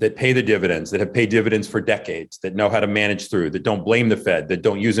 that pay the dividends, that have paid dividends for decades, that know how to manage through, that don't blame the Fed, that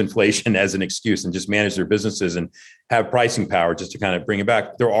don't use inflation as an excuse and just manage their businesses and have pricing power just to kind of bring it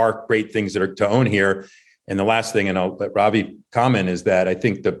back. There are great things that are to own here. And the last thing, and I'll let Ravi comment, is that I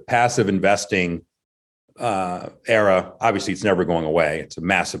think the passive investing era, obviously it's never going away. It's a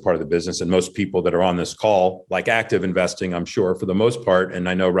massive part of the business. And most people that are on this call like active investing, I'm sure, for the most part. And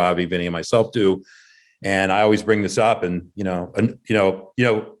I know Ravi, Vinny, and myself do. And I always bring this up, and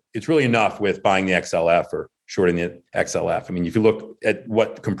it's really enough with buying the XLF or shorting the XLF. I mean, if you look at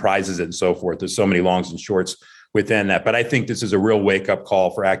what comprises it and so forth, there's so many longs and shorts within that. But I think this is a real wake-up call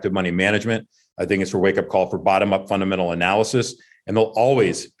for active money management. I think it's a wake-up call for bottom-up fundamental analysis, and there'll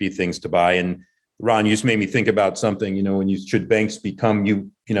always be things to buy. And Ron, you just made me think about something. Should banks become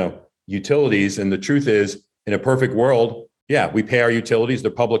utilities? And the truth is, in a perfect world, yeah, we pay our utilities.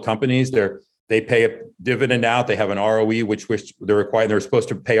 They're public companies. They pay a dividend out. They have an ROE, which they're required. They're supposed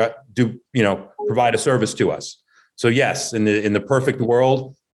to provide a service to us. So yes, in the perfect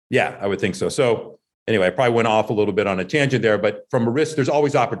world, yeah, I would think so. So anyway, I probably went off a little bit on a tangent there, but from a risk, there's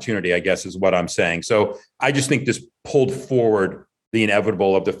always opportunity, I guess, is what I'm saying. So I just think this pulled forward the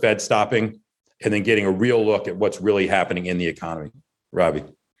inevitable of the Fed stopping and then getting a real look at what's really happening in the economy. Ravi.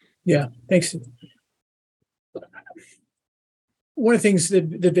 Yeah, thanks. One of the things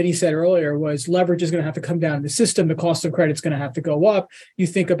that Vinny said earlier was leverage is going to have to come down in the system. The cost of credit is going to have to go up. You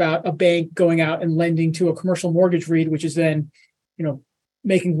think about a bank going out and lending to a commercial mortgage REIT, which is then,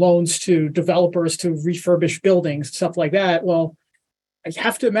 making loans to developers to refurbish buildings, stuff like that. Well, I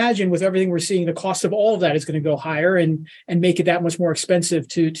have to imagine with everything we're seeing, the cost of all of that is going to go higher and make it that much more expensive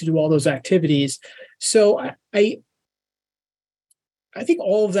to do all those activities. So I think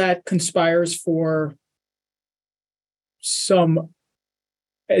all of that conspires for some,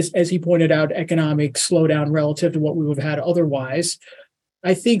 as he pointed out, economic slowdown relative to what we would have had otherwise.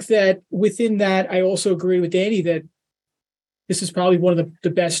 I think that within that, I also agree with Danny that this is probably one of the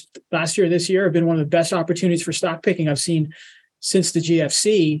best, last year, this year, have been one of the best opportunities for stock picking I've seen since the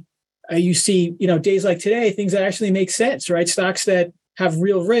GFC. You see, days like today, things that actually make sense, right? Stocks that have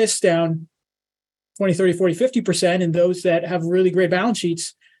real risks down 20, 30, 40, 50%, and those that have really great balance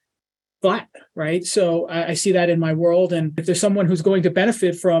sheets flat, right? So I see that in my world. And if there's someone who's going to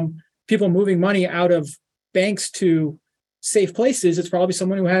benefit from people moving money out of banks to safe places, it's probably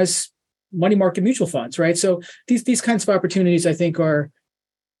someone who has money market mutual funds, right? So these kinds of opportunities, I think, are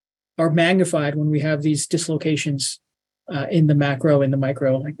magnified when we have these dislocations in the macro and the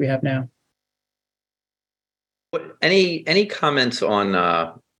micro like we have now. Any comments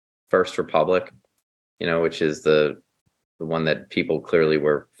on First Republic, which is the one that people clearly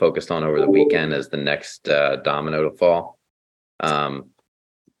were focused on over the weekend as the next domino to fall? I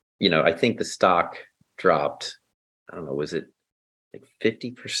think the stock dropped, I don't know, was it like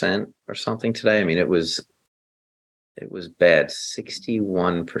 50% or something today? I mean, it was bad,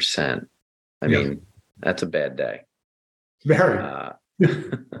 61%. I mean, that's a bad day. Very. I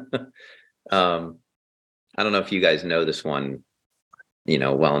don't know if you guys know this one,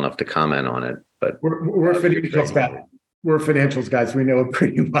 well enough to comment on it, but we're financials guys. We're financials guys. We know it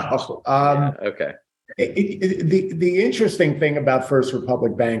pretty well. Okay. The interesting thing about First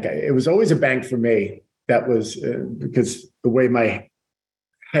Republic Bank, it was always a bank for me that was because the way my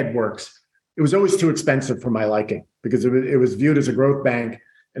head works, it was always too expensive for my liking because it was viewed as a growth bank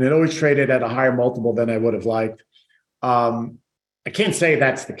and it always traded at a higher multiple than I would have liked. I can't say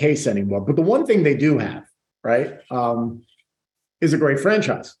that's the case anymore, but the one thing they do have, right, is a great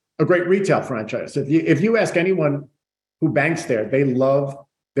franchise, a great retail franchise. If you ask anyone who banks there, they love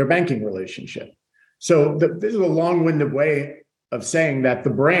their banking relationship. So this is a long-winded way of saying that the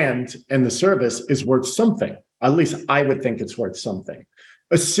brand and the service is worth something. At least I would think it's worth something,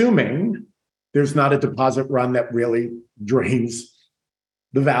 assuming there's not a deposit run that really drains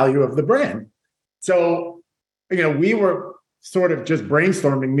the value of the brand. So, we were sort of just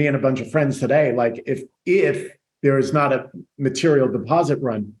brainstorming, me and a bunch of friends today, like if there is not a material deposit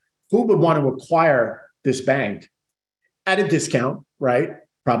run, who would want to acquire this bank at a discount, right?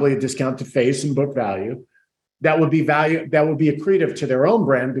 Probably a discount to face and book value. That would be accretive to their own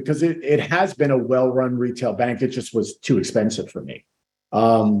brand because it has been a well-run retail bank. It just was too expensive for me.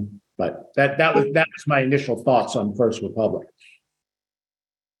 But that was my initial thoughts on First Republic.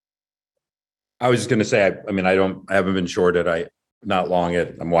 I was just going to say, I haven't been shorted. Not long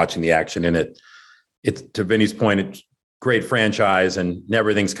it. I'm watching the action in it. It's, to Vinny's point, it's great franchise and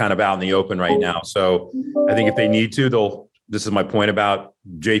everything's kind of out in the open right now. So I think if they need to, this is my point about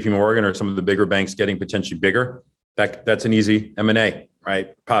JP Morgan or some of the bigger banks getting potentially bigger. That's an easy M&A,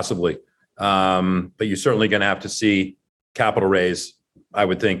 right? Possibly. But you're certainly going to have to see capital raise. I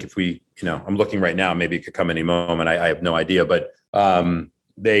would think if I'm looking right now, maybe it could come any moment. I have no idea, but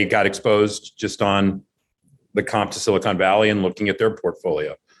they got exposed just on the comp to Silicon Valley and looking at their portfolio.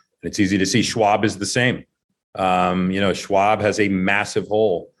 And it's easy to see Schwab is the same. Schwab has a massive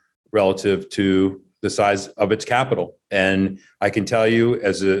hole relative to the size of its capital. And I can tell you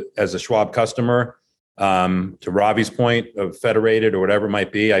as a Schwab customer, to Ravi's point of Federated or whatever it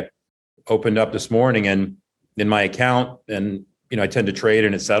might be, I opened up this morning and in my account, and I tend to trade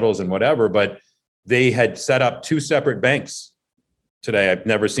and it settles and whatever, but they had set up two separate banks today. I've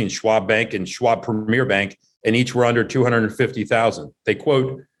never seen Schwab Bank and Schwab Premier Bank, and each were under 250,000. They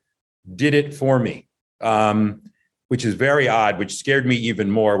quote, did it for me, which is very odd, which scared me even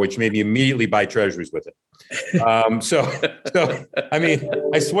more, which made me immediately buy treasuries with it. So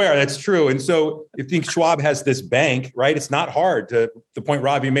I swear that's true. And so you think Schwab has this bank, right? It's not hard to the point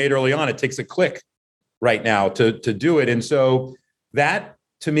Ravi made early on. It takes a click right now to do it. And so that,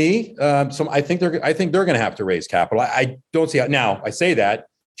 to me, I think they're going to have to raise capital. I don't see how. Now I say that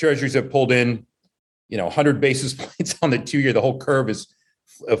treasuries have pulled in, 100 basis points on the 2-year. The whole curve is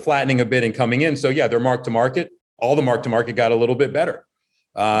flattening a bit and coming in. So yeah, they're mark to market. All the mark to market got a little bit better.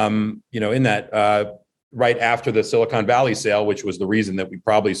 In that right after the Silicon Valley sale, which was the reason that we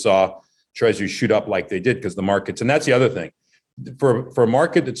probably saw treasuries shoot up like they did, because the markets. And that's the other thing for a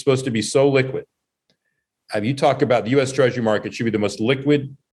market that's supposed to be so liquid. Have you talked about the U.S. Treasury market should be the most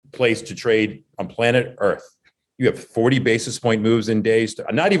liquid place to trade on planet Earth? You have 40 basis point moves in days.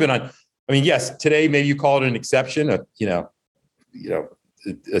 Not even on. Yes, today maybe you call it an exception, a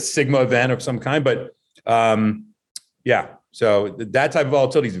sigma event of some kind, but yeah. So that type of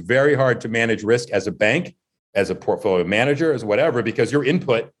volatility is very hard to manage risk as a bank, as a portfolio manager, as whatever, because your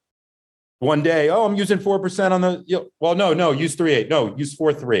input one day, I'm using 4% on the. No, use 3.8. No, use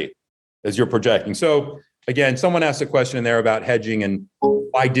 4.3 as you're projecting. So. Again, someone asked a question in there about hedging and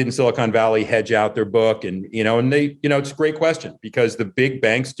why didn't Silicon Valley hedge out their book? And, and they, it's a great question because the big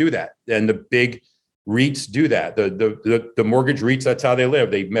banks do that and the big REITs do that. The mortgage REITs, that's how they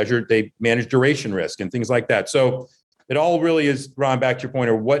live. They manage duration risk and things like that. So it all really is, Ron, back to your point,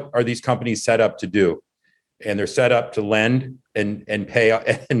 or what are these companies set up to do? And they're set up to lend and pay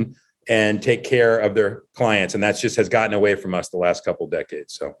and take care of their clients. And that's just has gotten away from us the last couple of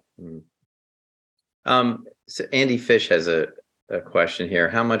decades. So. So Andy Fish has a question here.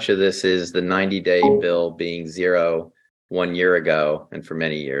 How much of this is the 90-day bill being zero 1 year ago and for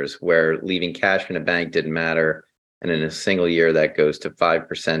many years, where leaving cash in a bank didn't matter, and in a single year that goes to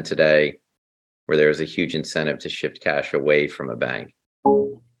 5% today, where there's a huge incentive to shift cash away from a bank?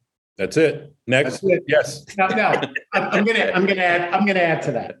 That's it. Next, That's it. Yes. No, I'm gonna add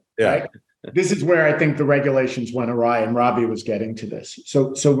to that. Yeah. Right? This is where I think the regulations went awry, and Robbie was getting to this.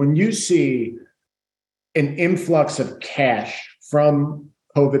 So when you see an influx of cash from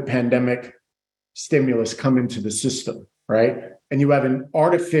COVID pandemic stimulus come into the system, right? And you have an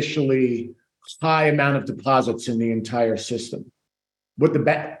artificially high amount of deposits in the entire system. What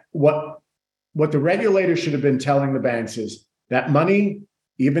the regulator should have been telling the banks is that money,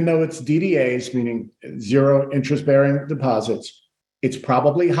 even though it's DDAs, meaning zero interest-bearing deposits, it's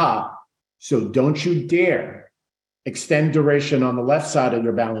probably hot. So don't you dare extend duration on the left side of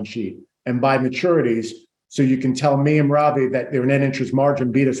your balance sheet and buy maturities so you can tell me and Ravi that their net interest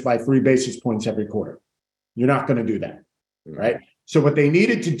margin beat us by 3 basis points every quarter. You're not going to do that, right? So what they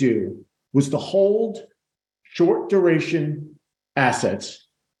needed to do was to hold short duration assets,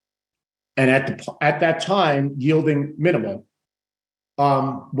 and at that time yielding minimal,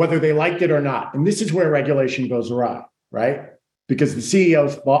 whether they liked it or not. And this is where regulation goes awry, right? Because the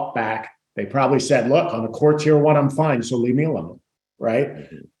CEOs fought back. They probably said, "Look, on a core tier 1, I'm fine, so leave me alone," right?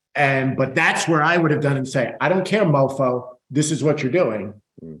 But that's where I would have done and say, "I don't care, mofo. This is what you're doing,"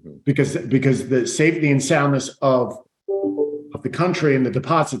 because the safety and soundness of the country and the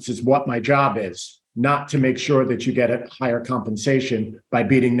deposits is what my job is, not to make sure that you get a higher compensation by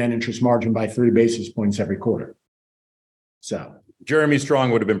beating net interest margin by 3 basis points every quarter. So Jeremy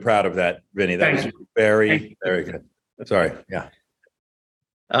Strong would have been proud of that, Vinny. That was very, very good. Sorry. Yeah.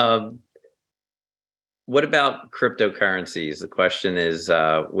 What about cryptocurrencies? The question is,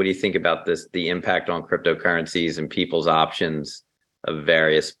 what do you think about the impact on cryptocurrencies and people's options of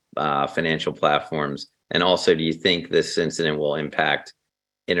various financial platforms? And also, do you think this incident will impact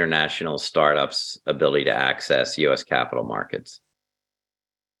international startups' ability to access U.S. capital markets?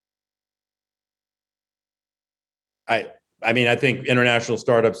 I mean, I think international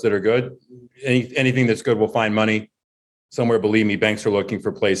startups that are good, anything that's good will find money somewhere. Believe me, banks are looking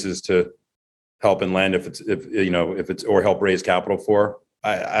for places to help and lend if it's or help raise capital for.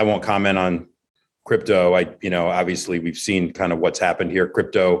 I won't comment on crypto. Obviously we've seen kind of what's happened here.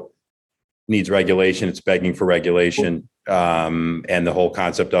 Crypto needs regulation. It's begging for regulation. And the whole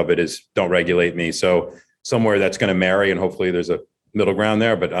concept of it is don't regulate me. So somewhere that's going to marry, and hopefully there's a middle ground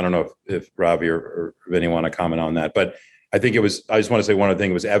there, but I don't know if Ravi or Vinny want to comment on that. But I think I just want to say one other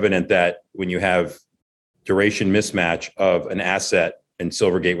thing. It was evident that when you have duration mismatch of an asset, and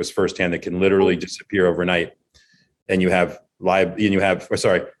Silvergate was firsthand, that can literally disappear overnight, and you have liabilities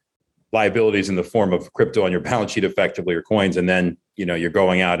in the form of crypto on your balance sheet, effectively, or coins, and then you're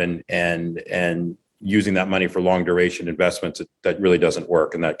going out and using that money for long duration investments, that really doesn't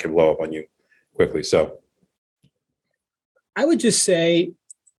work, and that can blow up on you quickly. So I would just say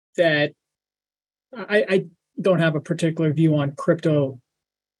that I don't have a particular view on crypto,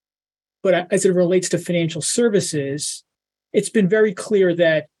 but as it relates to financial services, it's been very clear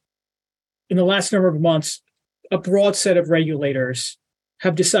that in the last number of months, a broad set of regulators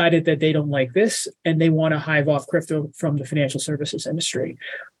have decided that they don't like this and they want to hive off crypto from the financial services industry.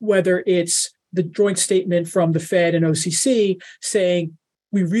 Whether it's the joint statement from the Fed and OCC saying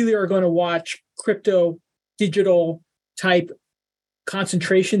we really are going to watch crypto digital type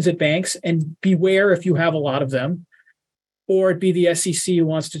concentrations at banks and beware if you have a lot of them, or it be the SEC who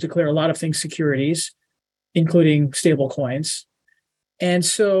wants to declare a lot of things securities, including stable coins. And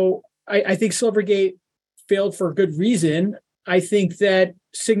so I think Silvergate failed for good reason. I think that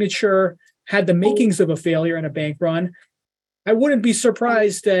Signature had the makings of a failure and a bank run. I wouldn't be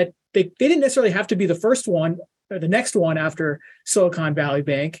surprised that they didn't necessarily have to be the first one or the next one after Silicon Valley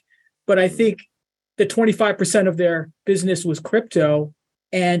Bank, but I think that 25% of their business was crypto,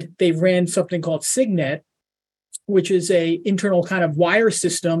 and they ran something called Signet, which is a internal kind of wire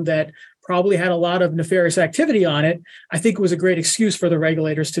system that probably had a lot of nefarious activity on it. I think it was a great excuse for the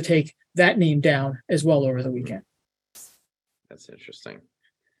regulators to take that name down as well over the weekend. That's interesting.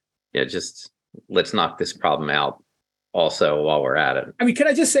 Yeah, just let's knock this problem out also while we're at it. I mean, can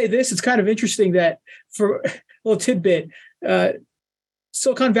I just say this? It's kind of interesting that, for a little tidbit,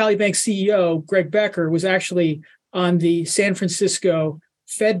 Silicon Valley Bank CEO Greg Becker was actually on the San Francisco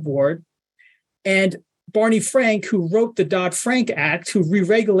Fed board, and Barney Frank, who wrote the Dodd-Frank Act, who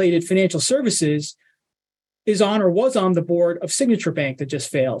re-regulated financial services, is on or was on the board of Signature Bank that just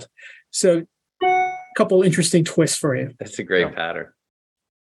failed. So a couple interesting twists for you. That's a great pattern.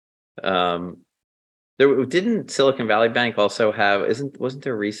 Didn't Silicon Valley Bank also have, wasn't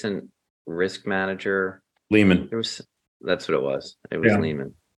there a recent risk manager? Lehman. That's what it was. It was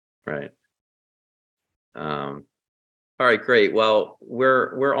Lehman. Right. All right, great. Well,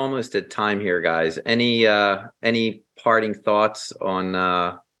 we're almost at time here, guys. Any parting thoughts on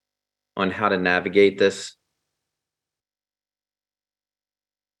how to navigate this?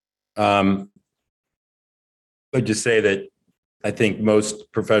 I'd just say that I think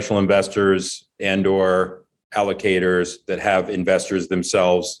most professional investors and or allocators that have investors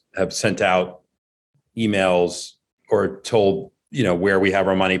themselves have sent out emails or told where we have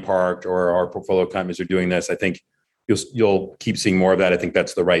our money parked, or our portfolio companies are doing this. I think you'll keep seeing more of that. I think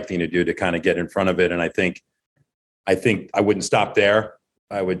that's the right thing to do to kind of get in front of it. And I think I wouldn't stop there.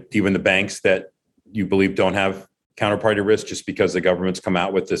 I would, even the banks that you believe don't have counterparty risk, just because the government's come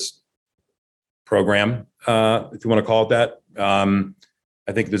out with this program, if you want to call it that.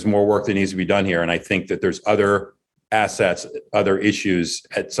 I think there's more work that needs to be done here. And I think that there's other assets, other issues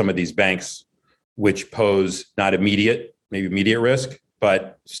at some of these banks, which pose not maybe immediate risk,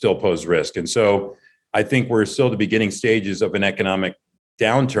 but still pose risk. And so I think we're still at the beginning stages of an economic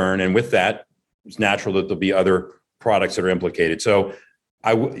downturn. And with that, it's natural that there'll be other products that are implicated. So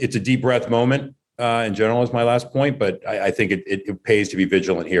it's a deep breath moment in general is my last point, but I think it pays to be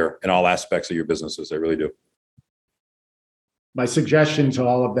vigilant here in all aspects of your businesses. I really do. My suggestion to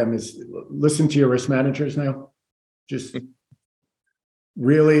all of them is listen to your risk managers now. Just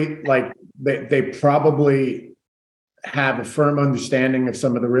really, they probably have a firm understanding of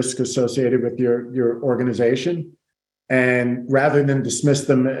some of the risks associated with your organization. And rather than dismiss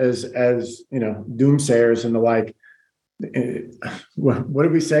them as doomsayers and the like, what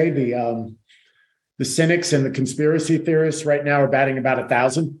did we say? The cynics and the conspiracy theorists right now are batting about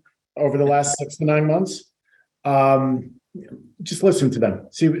 1,000 over the last 6 to 9 months. Just listen to them.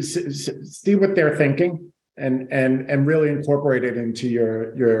 See what they're thinking. and really incorporate it into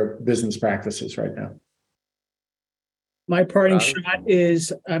your business practices right now. My parting shot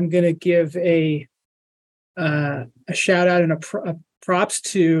is I'm going to give a shout out and a props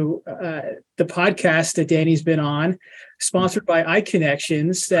to the podcast that Danny's been on, sponsored by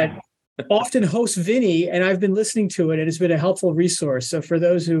iConnections, that often hosts Vinny, and I've been listening to it. It has been a helpful resource. So for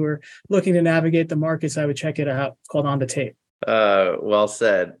those who are looking to navigate the markets, I would check it out. It's called On the Tape. Well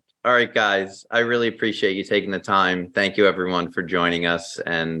said. All right, guys. I really appreciate you taking the time. Thank you, everyone, for joining us.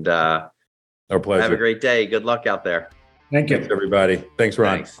 And our pleasure. Have a great day. Good luck out there. Thank you. Thanks, everybody. Thanks,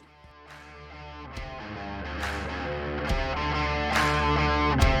 Ron. Thanks.